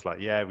 It's almost like,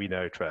 we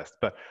know trust.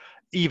 But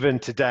even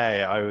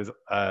today, I was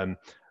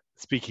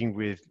speaking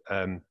with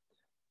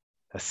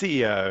a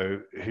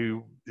CEO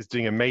who is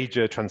doing a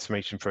major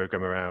transformation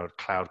program around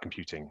cloud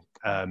computing.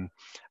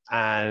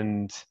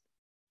 And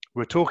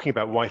we're talking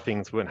about why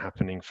things weren't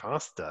happening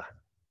faster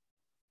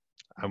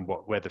and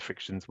where the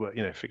friction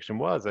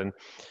was. And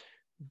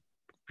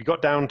we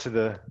got down to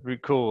the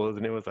root cause,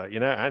 and it was like,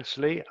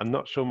 actually, I'm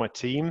not sure my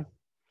team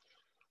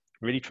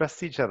really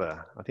trusts each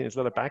other. I think there's a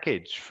lot of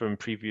baggage from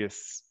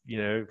previous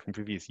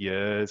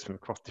years, from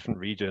across different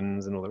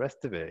regions and all the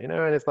rest of it, and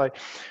it's like,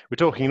 we're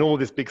talking all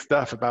this big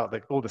stuff about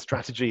all the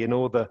strategy and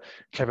all the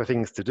clever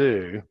things to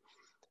do,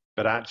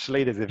 but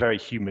actually there's a very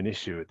human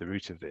issue at the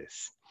root of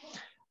this.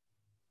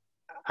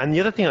 And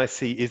the other thing I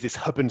see is this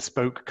hub and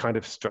spoke kind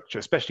of structure,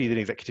 especially in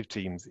executive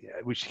teams,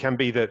 which can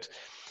be that,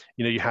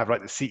 you have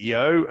like the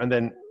CEO and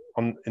then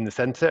in the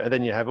center, and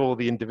then you have all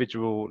the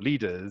individual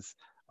leaders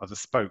as a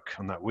spoke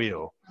on that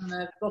wheel. And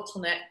the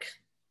bottleneck.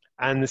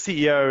 And the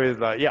CEO is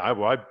like,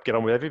 I get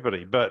on with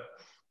everybody, but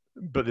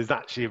there's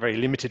actually a very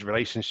limited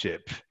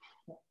relationship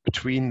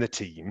between the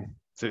team.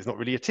 So it's not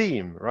really a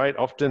team, right?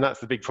 Often that's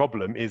the big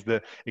problem, is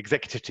the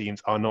executive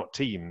teams are not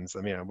teams.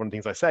 I mean, one of the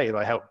things I say is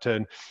I help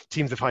turn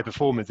teams of high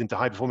performers into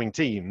high performing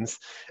teams,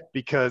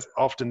 because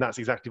often that's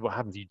exactly what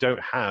happens. You don't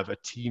have a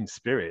team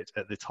spirit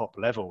at the top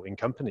level in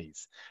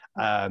companies.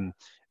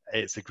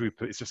 It's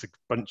just a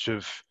bunch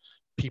of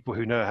people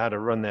who know how to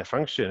run their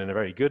function and are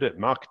very good at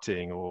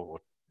marketing or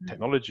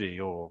technology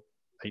or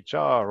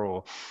HR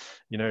or,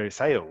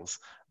 sales,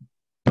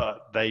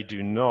 but they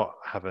do not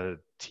have a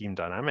team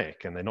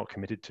dynamic, and they're not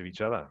committed to each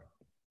other.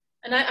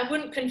 And I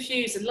wouldn't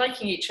confuse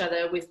liking each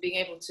other with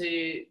being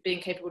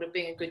capable of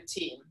being a good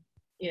team.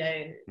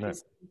 No.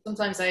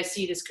 Sometimes I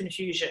see this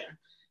confusion.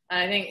 And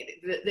I think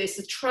there's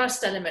the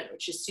trust element,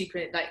 which is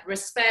super, like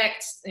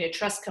respect.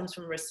 Trust comes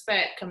from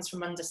respect, comes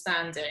from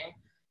understanding.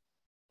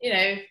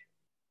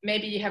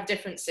 Maybe you have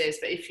differences,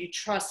 but if you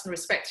trust and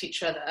respect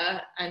each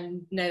other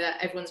and know that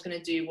everyone's going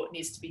to do what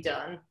needs to be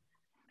done,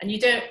 and you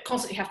don't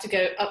constantly have to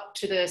go up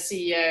to the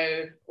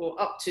CEO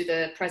or up to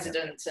the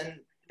president and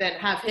then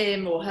have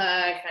him or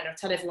her kind of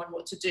tell everyone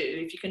what to do.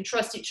 If you can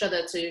trust each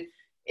other to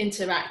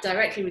interact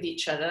directly with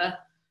each other,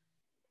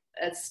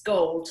 it's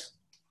gold.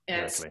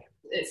 Exactly.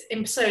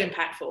 It's so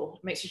impactful.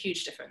 It makes a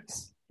huge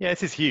difference. Yeah,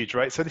 this is huge,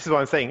 right? So this is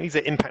what I'm saying. These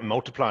are impact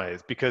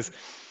multipliers, because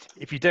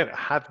if you don't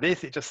have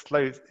this, it just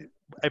slows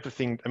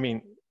everything. I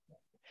mean,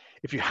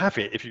 if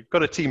you've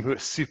got a team who are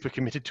super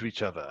committed to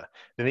each other,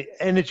 then the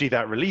energy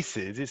that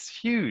releases is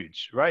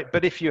huge, right?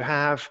 But if you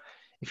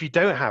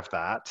don't have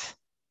that,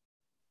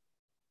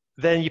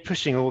 then you're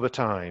pushing all the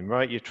time,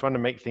 right? You're trying to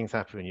make things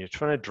happen. You're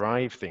trying to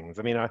drive things.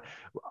 I mean, I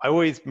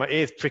always, my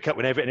ears prick up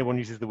whenever anyone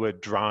uses the word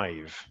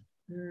drive,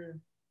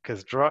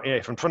 because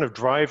if I'm trying to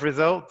drive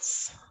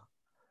results,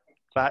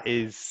 that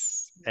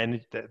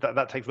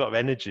takes a lot of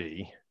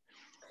energy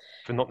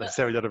for not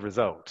necessarily a lot of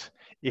result.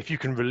 If you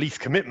can release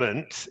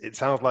commitment, it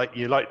sounds like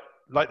you like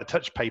the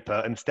touch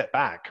paper and step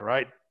back,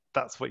 right?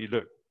 That's what you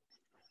look.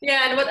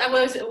 Yeah, and what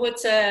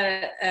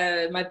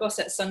my boss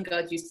at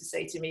SunGuard used to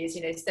say to me is,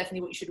 it's definitely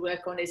what you should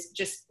work on is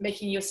just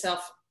making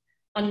yourself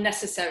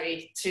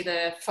unnecessary to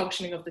the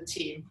functioning of the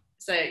team.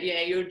 So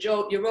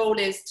your role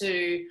is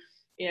to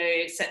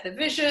set the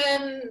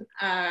vision,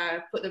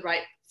 put the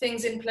right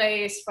things in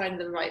place, find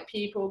the right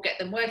people, get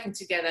them working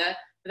together.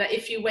 That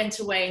if you went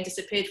away and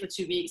disappeared for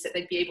 2 weeks, that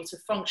they'd be able to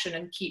function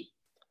and keep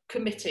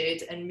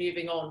committed and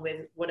moving on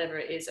with whatever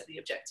it is that the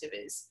objective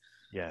is.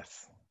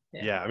 Yes.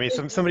 Yeah. I mean,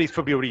 somebody's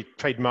probably already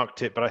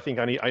trademarked it, but I think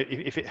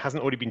if it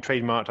hasn't already been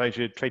trademarked, I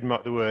should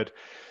trademark the word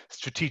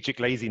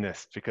strategic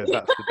laziness, because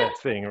that's the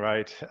best thing,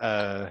 right?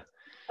 I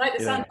like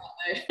the sound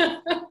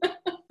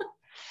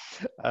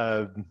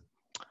though.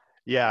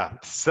 Yeah.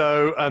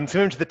 So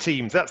moving to the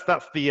teams, that's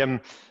the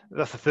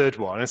third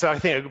one. And so I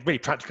think a really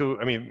practical,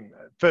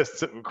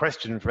 first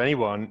question for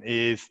anyone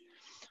is,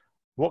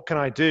 what can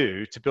I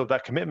do to build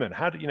that commitment?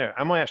 How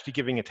am I actually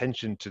giving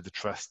attention to the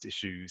trust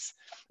issues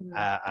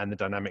and the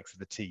dynamics of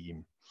the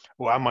team?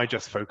 Or am I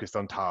just focused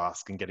on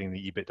task and getting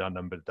the EBITDA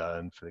number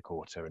done for the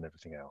quarter and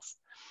everything else?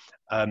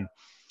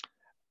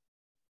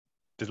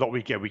 There's a lot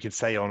we can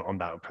say on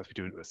that. Perhaps we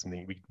do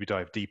something, we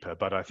dive deeper,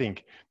 but I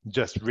think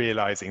just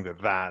realizing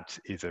that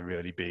is a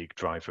really big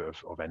driver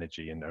of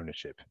energy and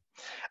ownership.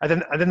 And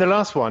then the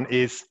last one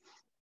is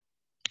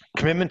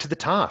commitment to the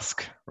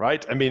task,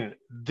 right? I mean,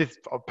 this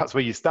perhaps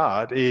where you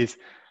start is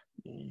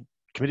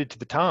committed to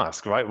the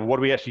task, right? Well, what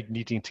are we actually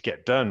needing to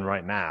get done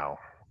right now?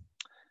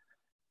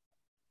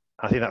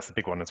 I think that's the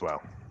big one as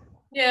well.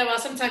 Yeah, well,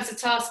 sometimes the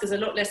task is a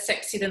lot less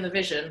sexy than the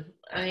vision.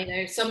 And, you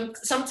know, some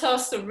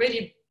tasks are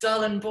really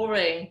dull and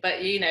boring,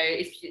 but, you know,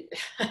 if you,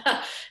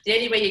 the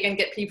only way you're going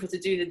to get people to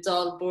do the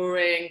dull,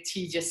 boring,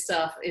 tedious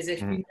stuff is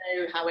if you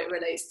know how it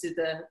relates to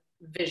the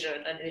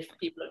vision, and if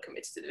people are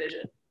committed to the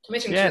vision. So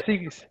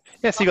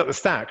you got the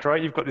stack,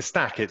 right? You've got the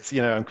stack. It's,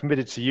 you know, I'm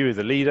committed to you as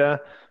a leader,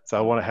 so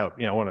I want to help.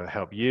 You know, I want to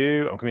help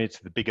you. I'm committed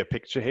to the bigger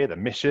picture here, the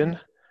mission.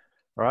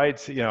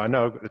 Right, you know, I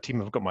know the team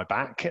have got my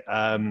back,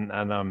 and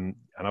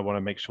I want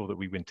to make sure that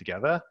we win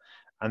together,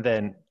 and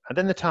then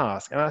the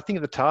task. And I think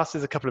the task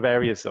is a couple of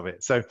areas of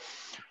it. So,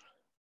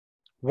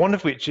 one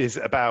of which is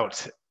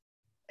about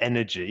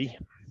energy.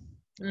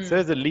 So,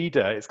 as a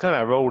leader, it's kind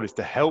of our role is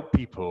to help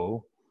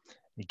people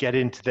get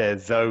into their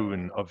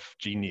zone of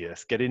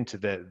genius, get into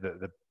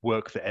the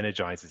work that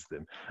energizes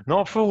them.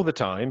 Not for all the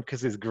time,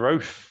 because there's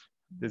growth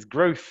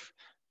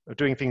of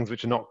doing things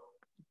which are not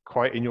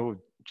quite in your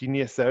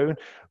genius zone,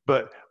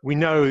 but we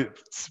know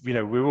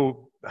we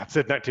all have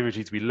certain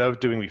activities we love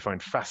doing, we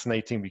find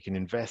fascinating, we can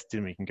invest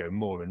in, we can go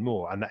more and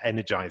more, and that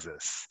energizes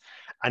us.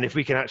 And if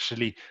we can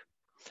actually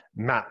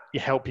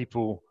help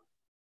people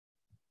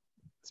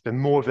spend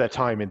more of their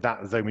time in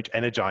that zone which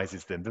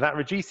energizes them, then that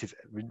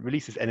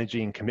releases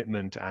energy and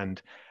commitment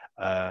and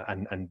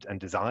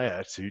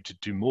desire to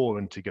do more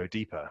and to go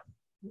deeper.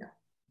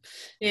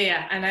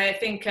 Yeah, and I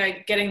think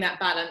getting that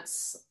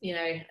balance, you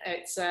know,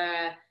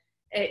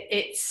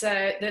 it's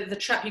the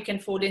trap you can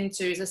fall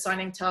into is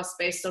assigning tasks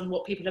based on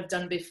what people have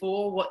done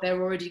before, what they're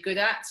already good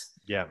at.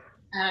 Yeah.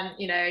 And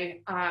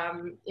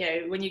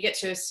when you get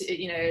to a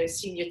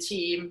senior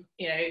team,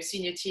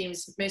 senior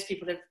teams, most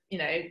people have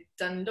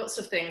done lots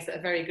of things that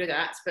are very good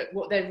at, but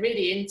what they're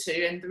really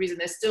into, and the reason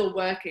they're still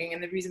working,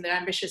 and the reason they're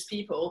ambitious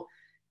people,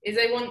 is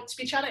they want to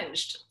be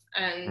challenged.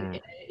 And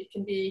it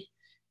can be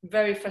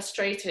very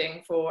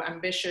frustrating for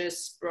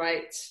ambitious,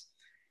 bright,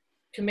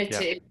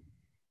 committed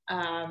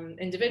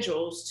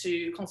individuals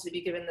to constantly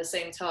be given the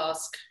same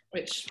task,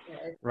 which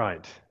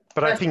right.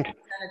 But I think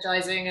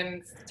energizing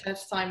and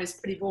test time is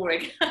pretty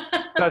boring.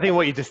 I think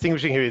what you're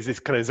distinguishing here is this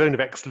kind of zone of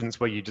excellence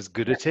where you're just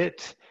good at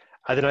it,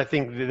 and then I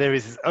think that there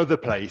is this other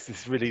place,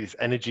 this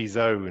energy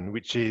zone,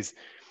 which is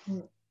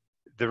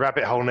the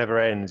rabbit hole never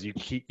ends. You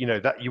keep,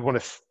 that you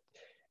want to.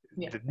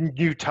 The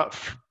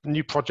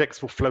new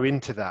projects will flow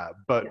into that,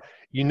 but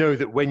you know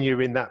that when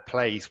you're in that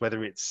place,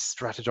 whether it's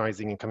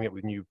strategizing and coming up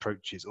with new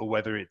approaches, or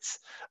whether it's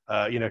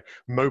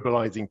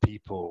mobilizing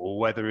people, or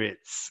whether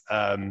it's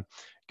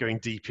going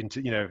deep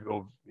into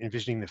or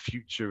envisioning the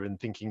future and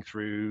thinking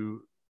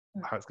through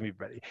how it's going to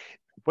be ready,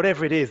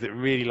 whatever it is that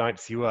really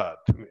lights you up,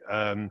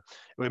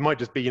 it might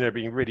just be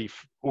being really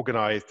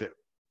organized at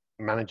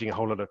managing a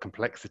whole lot of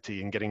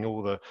complexity and getting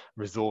all the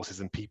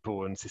resources and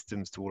people and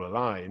systems to all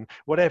align.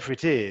 Whatever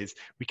it is,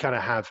 we can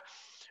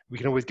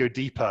always go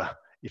deeper.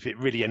 If it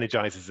really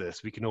energizes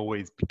us, we can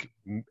always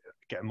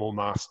get more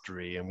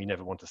mastery, and we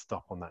never want to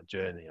stop on that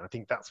journey. And I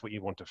think that's what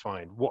you want to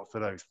find. What are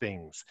those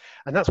things?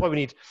 And that's why we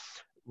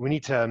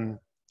need to,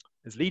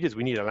 as leaders,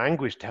 we need a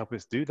language to help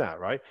us do that,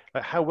 right?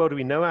 Like, how well do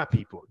we know our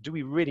people? Do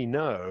we really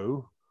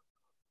know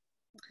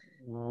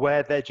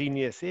where their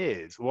genius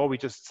is, or are we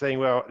just saying,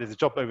 well, there's a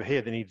job over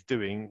here that needs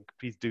doing,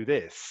 please do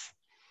this?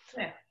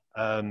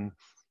 If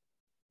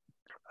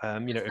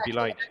you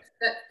like,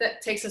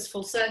 that takes us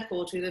full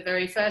circle to the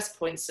very first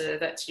point, sir,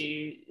 that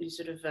you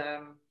sort of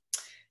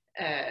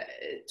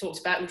talked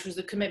about, which was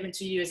the commitment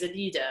to you as a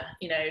leader.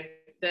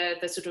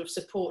 The sort of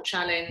support,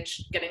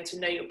 challenge, getting to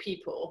know your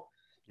people.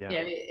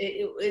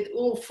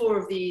 All four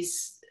of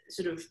these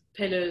sort of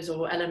pillars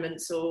or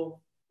elements or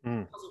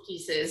puzzle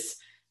pieces,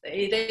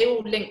 they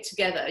all link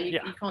together. You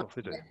can't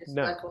just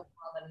work on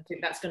one and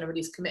think that's going to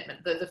release commitment.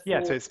 So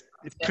it's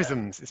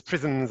prisms. It's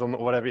prisms on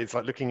whatever. It's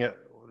like looking at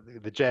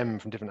the gem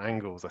from different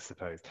angles, I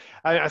suppose.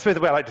 I suppose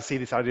the way I like to see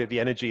this idea of the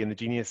energy and the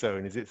genius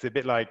zone is it's a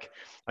bit like,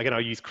 again,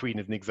 I'll use Queen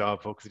as an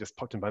example because it just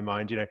popped in my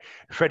mind.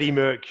 Freddie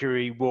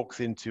Mercury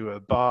walks into a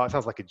bar. It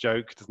sounds like a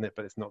joke, doesn't it?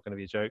 But it's not going to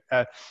be a joke.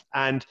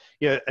 And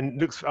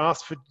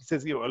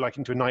says, like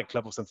into a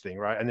nightclub or something,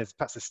 right? And there's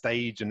perhaps a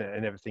stage and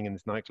everything in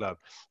this nightclub.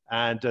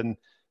 And the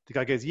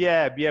guy goes,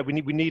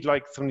 we need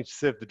like somebody to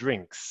serve the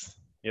drinks,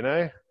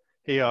 Here,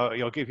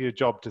 I'll give you a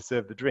job to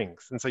serve the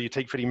drinks. And so you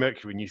take Freddie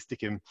Mercury and you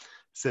stick him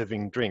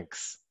serving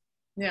drinks.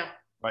 Yeah.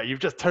 Right. You've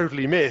just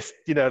totally missed,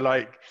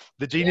 like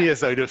the genius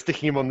zone of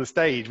sticking him on the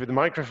stage with a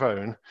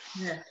microphone.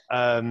 Yeah.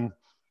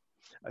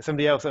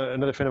 Somebody else,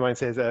 another friend of mine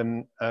says,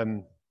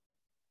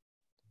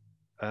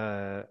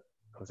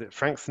 was it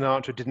Frank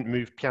Sinatra didn't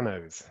move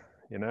pianos?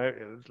 It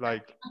was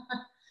like.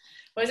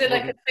 Or is it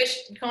like a fish?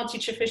 You can't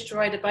teach a fish to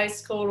ride a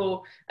bicycle,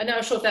 or I'm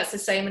not sure if that's the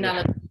same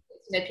analogy.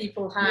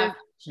 People have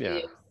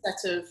a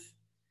set of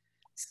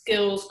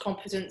skills,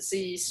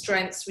 competencies,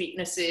 strengths,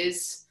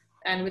 weaknesses,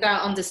 and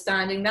without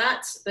understanding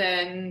that,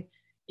 then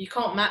you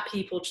can't map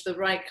people to the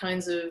right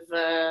kinds of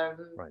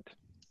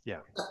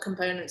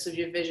components of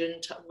your vision,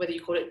 whether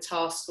you call it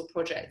tasks or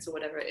projects or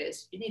whatever it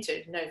is. You need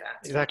to know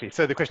that. Exactly.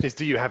 So the question is,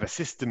 do you have a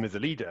system as a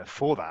leader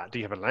for that? Do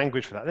you have a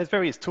language for that? There's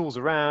various tools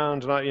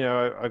around, and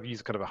I've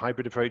used kind of a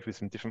hybrid approach with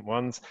some different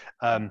ones.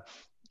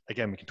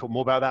 Again, we can talk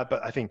more about that,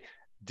 but I think,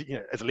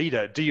 as a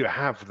leader, do you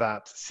have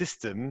that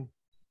system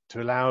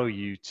to allow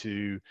you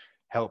to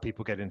help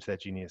people get into their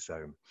genius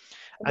zone?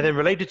 And then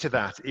related to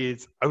that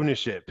is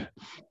ownership.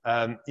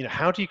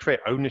 How do you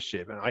create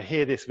ownership? And I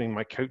hear this in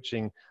my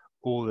coaching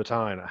all the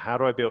time. How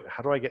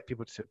do I get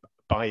people to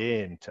buy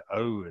in, to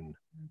own?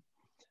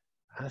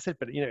 And I said,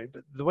 but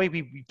the way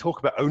we talk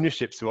about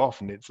ownership so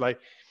often, it's like,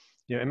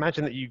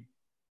 imagine that you,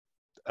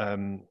 I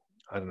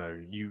don't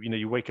know,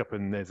 you wake up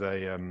and there's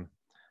a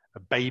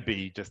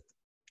baby just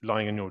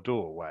lying in your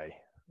doorway.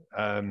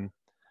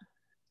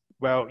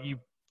 Well, you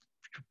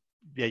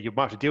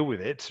might have to deal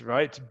with it,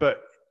 right?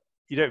 But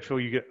you don't feel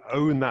you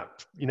own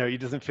that,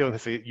 it doesn't feel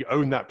necessarily you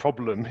own that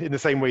problem in the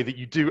same way that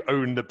you do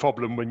own the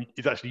problem when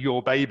it's actually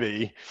your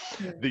baby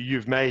that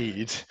you've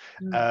made,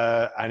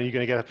 and you're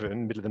going to get up in the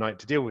middle of the night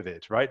to deal with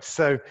it, right?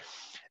 So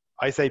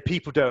I say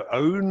people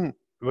own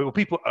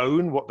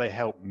what they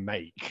help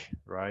make,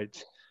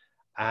 right?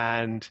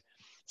 And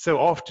so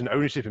often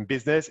ownership in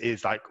business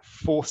is like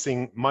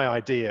forcing my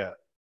idea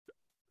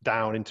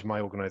down into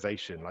my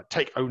organization, like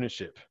take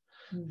ownership,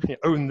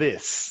 own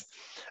this.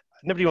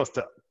 Nobody wants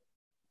to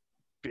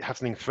have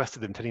something thrust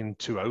at them, telling them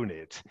to own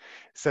it.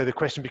 So the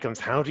question becomes,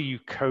 how do you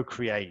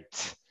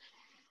co-create?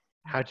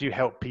 How do you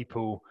help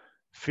people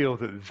feel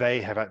that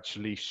they have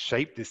actually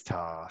shaped this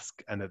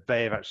task and that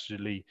they have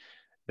actually,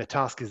 the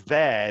task is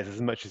theirs as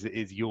much as it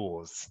is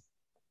yours?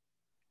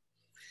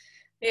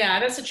 Yeah,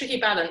 that's a tricky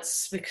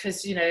balance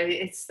because,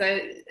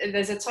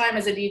 there's a time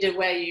as a leader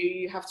where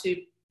you have to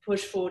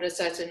push forward a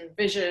certain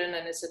vision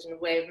and a certain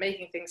way of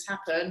making things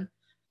happen.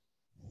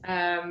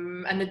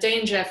 And the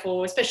danger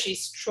for especially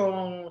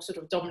strong sort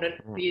of dominant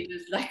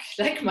leaders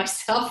like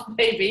myself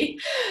maybe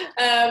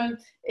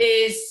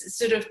is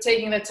sort of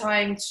taking the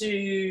time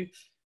to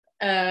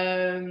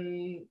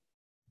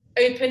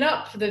open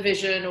up the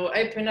vision or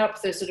open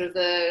up the sort of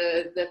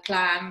the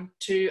plan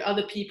to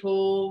other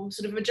people,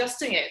 sort of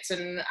adjusting it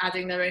and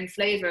adding their own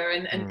flavor,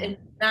 and in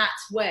that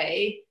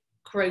way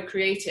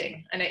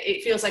co-creating. And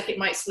it feels like it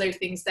might slow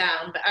things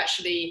down, but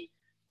actually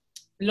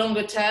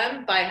longer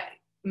term, by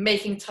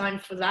making time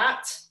for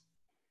that,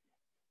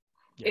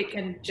 it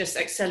can just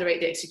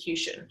accelerate the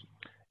execution.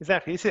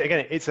 Exactly.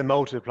 It's a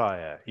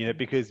multiplier,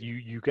 because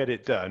you get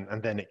it done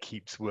and then it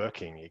keeps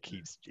working.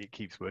 It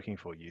keeps working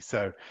for you.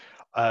 So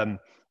I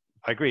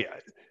agree.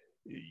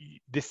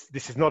 This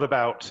is not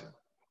about,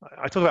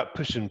 I talk about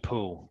push and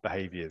pull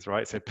behaviors,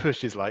 right? So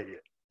push is like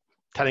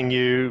telling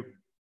you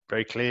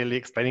very clearly,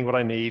 explaining what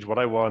I need, what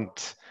I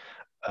want,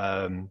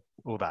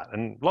 all that.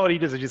 And a lot of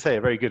leaders, as you say,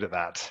 are very good at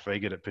that, very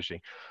good at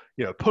pushing.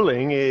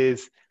 Pulling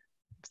is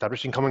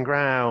establishing common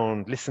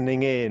ground,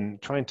 listening in,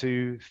 trying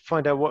to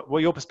find out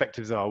what your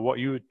perspectives are,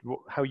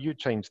 how you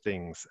change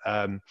things,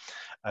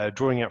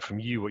 drawing out from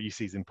you what you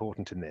see is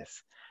important in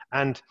this.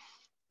 And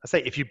I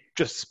say, if you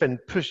just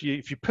push,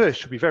 you'll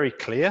be very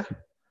clear,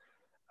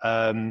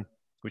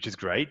 which is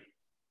great,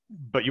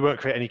 but you won't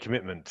create any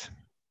commitment.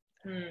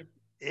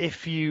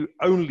 If you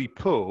only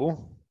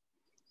pull,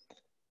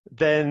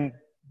 then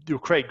you'll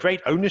create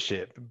great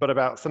ownership, but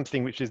about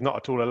something which is not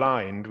at all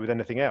aligned with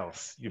anything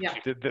else.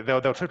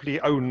 They'll totally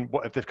own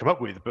what they've come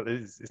up with, but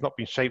it's not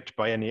been shaped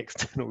by any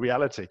external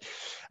reality.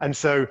 And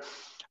so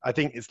I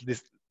think it's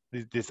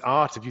this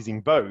art of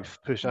using both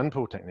push and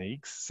pull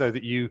techniques so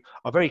that you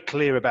are very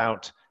clear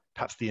about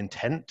perhaps the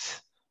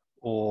intent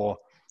or,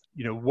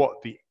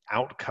 what the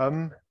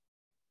outcome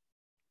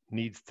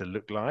needs to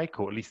look like,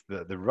 or at least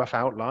the rough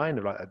outline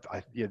of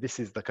this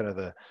is the kind of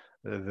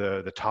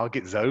the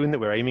target zone that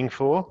we're aiming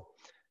for.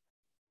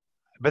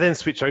 But then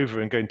switch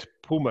over and go into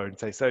pull mode and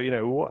say,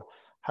 so,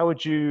 how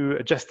would you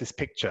adjust this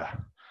picture?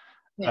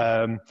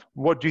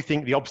 What do you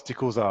think the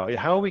obstacles are?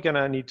 How are we going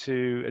to need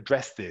to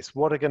address this?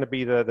 What are going to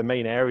be the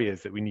main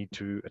areas that we need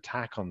to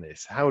attack on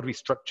this? How would we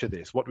structure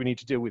this? What do we need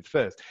to deal with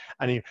first?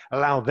 And you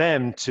allow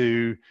them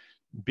to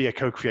be a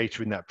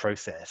co-creator in that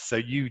process. So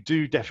you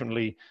do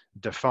definitely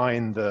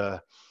define the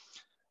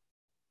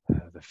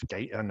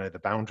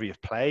boundary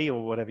of play,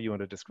 or whatever you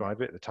want to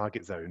describe it, the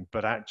target zone,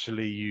 but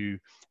actually you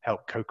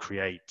help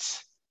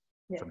co-create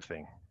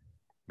something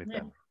with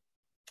them.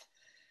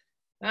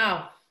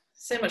 Wow,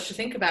 so much to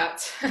think about.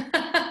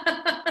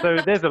 So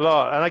there's a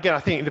lot, and again, I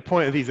think the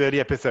point of these early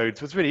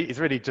episodes is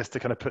really just to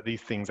kind of put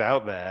these things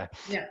out there.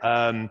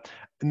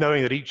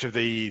 Knowing that each of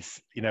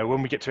these,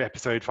 when we get to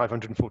episode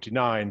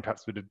 549,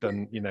 perhaps would have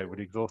done, would have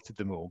exhausted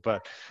them all.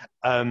 But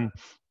I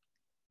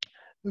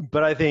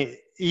think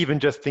even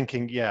just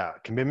thinking,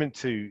 commitment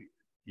to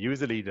you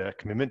as a leader,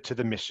 commitment to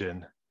the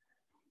mission,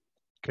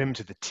 commitment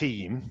to the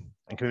team,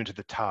 and commitment to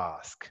the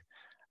task.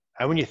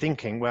 And when you're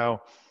thinking,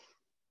 well,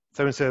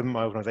 so-and-so in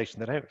my organization,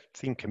 they don't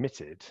seem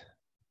committed.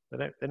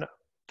 They're not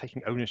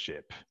taking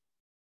ownership.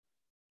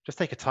 Just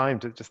take a time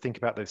to just think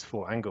about those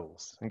 4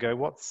 angles and go,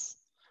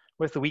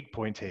 where's the weak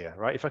point here,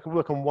 right? If I can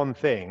work on one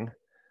thing,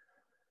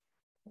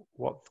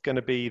 what's going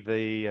to be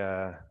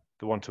the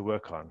one to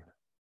work on?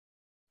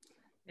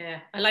 Yeah,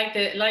 I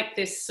like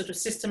this sort of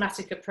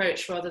systematic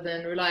approach rather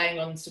than relying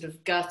on sort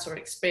of gut or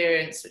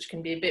experience, which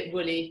can be a bit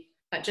woolly.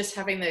 Like just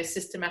having those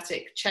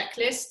systematic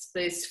checklists,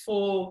 those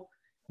 4,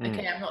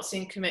 okay, I'm not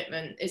seeing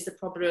commitment, is the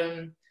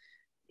problem,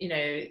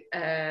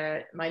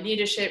 my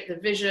leadership, the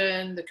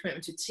vision, the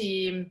commitment to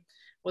team,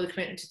 or the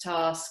commitment to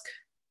task.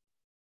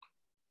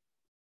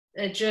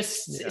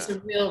 It's a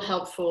real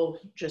helpful,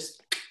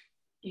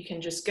 you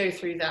can just go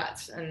through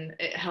that and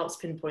it helps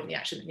pinpoint the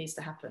action that needs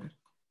to happen.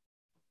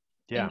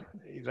 Yeah,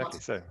 exactly.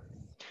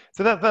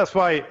 So that's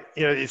why,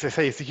 as I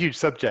say, it's a huge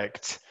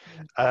subject.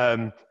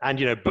 And,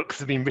 books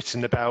have been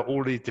written about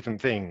all these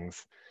different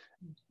things.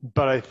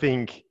 But I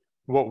think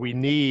what we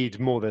need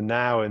more than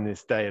now in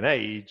this day and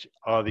age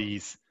are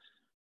these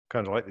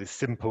kind of like these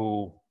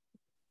simple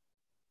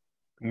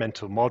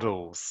mental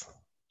models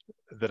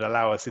that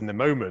allow us in the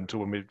moment,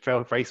 or when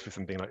we're faced with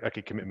something like,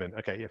 okay, commitment,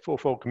 okay, yeah,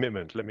 4-fold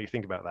commitment, let me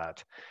think about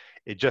that.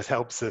 It just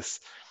helps us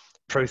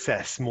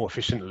process more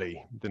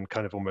efficiently than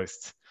kind of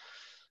almost,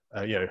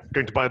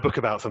 going to buy a book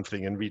about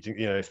something and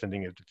reading,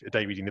 spending a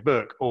day reading the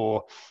book,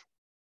 or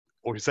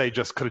say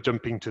just kind of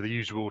jumping to the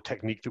usual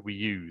technique that we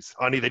use.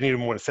 They need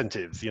more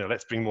incentives.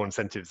 Let's bring more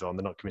incentives on.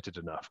 They're not committed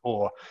enough,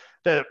 or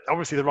they're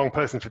obviously the wrong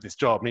person for this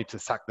job. Need to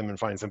sack them and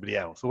find somebody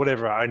else, or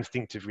whatever our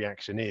instinctive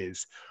reaction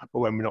is.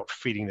 Or when we're not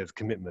feeling there's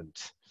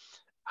commitment,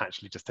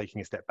 actually just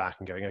taking a step back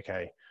and going,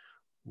 okay,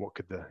 what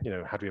could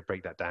how do we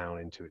break that down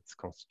into its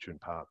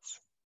constituent parts?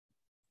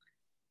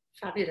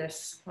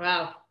 Fabulous!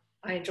 Wow,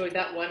 I enjoyed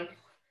that one.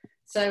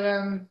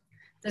 So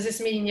does this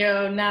mean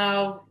we're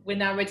now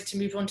ready to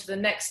move on to the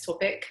next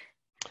topic?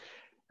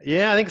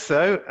 Yeah, I think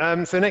so.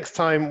 So next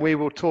time we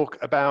will talk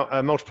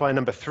about multiplier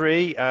number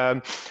 3,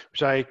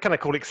 which I kind of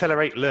call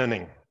accelerate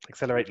learning.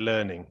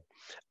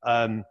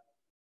 And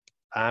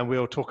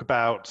we'll talk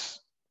about,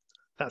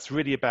 that's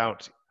really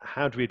about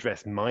how do we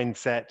address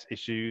mindset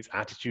issues,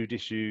 attitude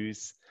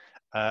issues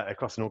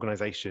across an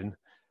organization.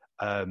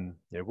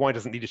 Why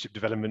doesn't leadership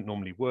development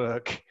normally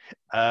work,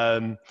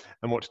 and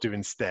what to do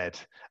instead.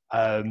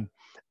 And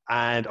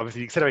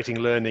obviously accelerating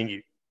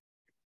learning,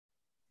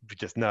 we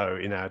just know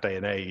in our day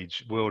and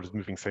age, world is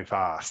moving so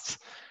fast.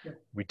 Yeah.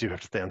 We do have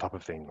to stay on top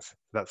of things.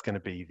 That's going to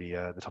be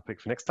the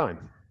topic for next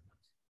time.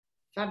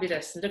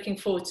 Fabulous. Looking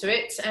forward to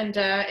it. And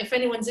if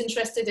anyone's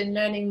interested in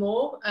learning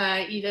more,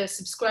 either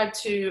subscribe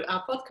to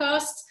our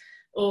podcast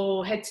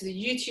or head to the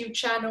YouTube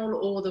channel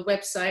or the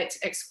website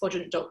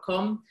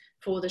xquadrant.com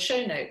for the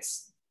show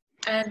notes.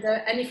 And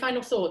any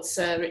final thoughts,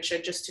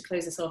 Richard, just to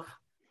close us off?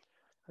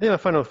 I think my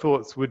final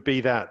thoughts would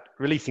be that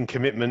releasing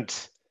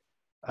commitment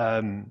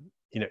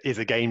is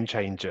a game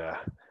changer.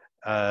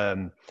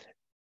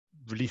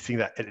 Releasing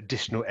that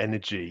additional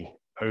energy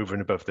over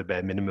and above the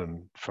bare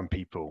minimum from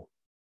people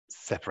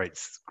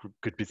separates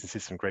good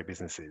businesses from great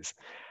businesses.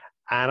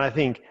 And I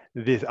think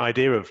this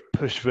idea of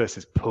push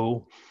versus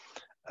pull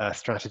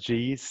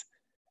strategies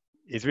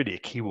is really a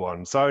key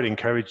one. So I would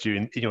encourage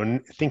you,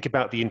 think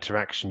about the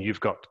interaction you've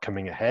got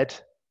coming ahead.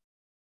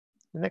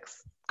 The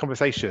next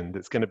conversation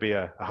that's going to be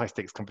a high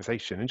stakes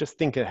conversation, and just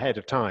think ahead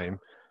of time.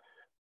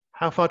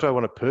 How far do I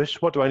want to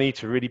push? What do I need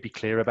to really be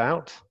clear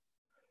about?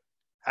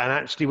 And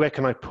actually, where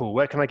can I pull?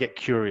 Where can I get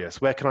curious?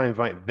 Where can I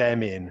invite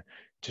them in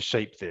to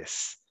shape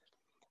this?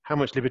 How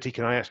much liberty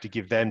can I actually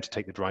give them to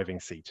take the driving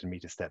seat and me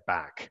to step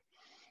back?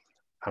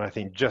 And I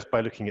think just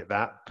by looking at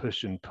that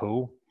push and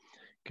pull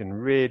can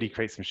really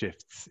create some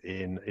shifts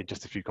in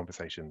just a few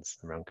conversations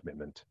around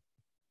commitment.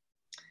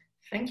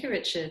 Thank you,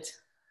 Richard.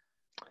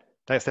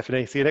 Thanks,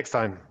 Stephanie. See you next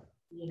time.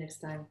 See you next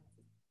time.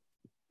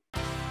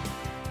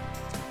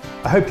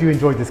 I hope you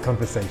enjoyed this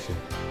conversation.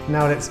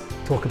 Now let's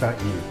talk about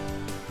you.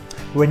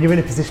 When you're in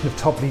a position of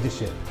top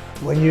leadership,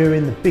 when you're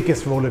in the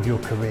biggest role of your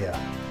career,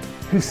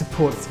 who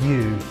supports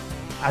you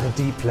at a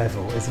deep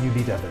level as you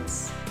lead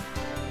others?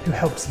 Who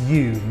helps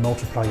you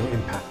multiply your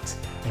impact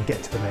and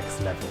get to the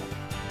next level?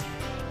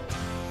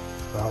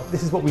 Well,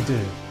 this is what we do.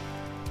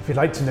 If you'd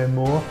like to know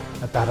more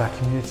about our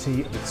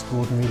community of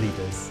extraordinary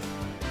leaders,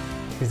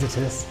 visit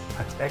us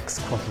at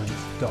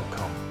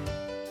xquadrant.com.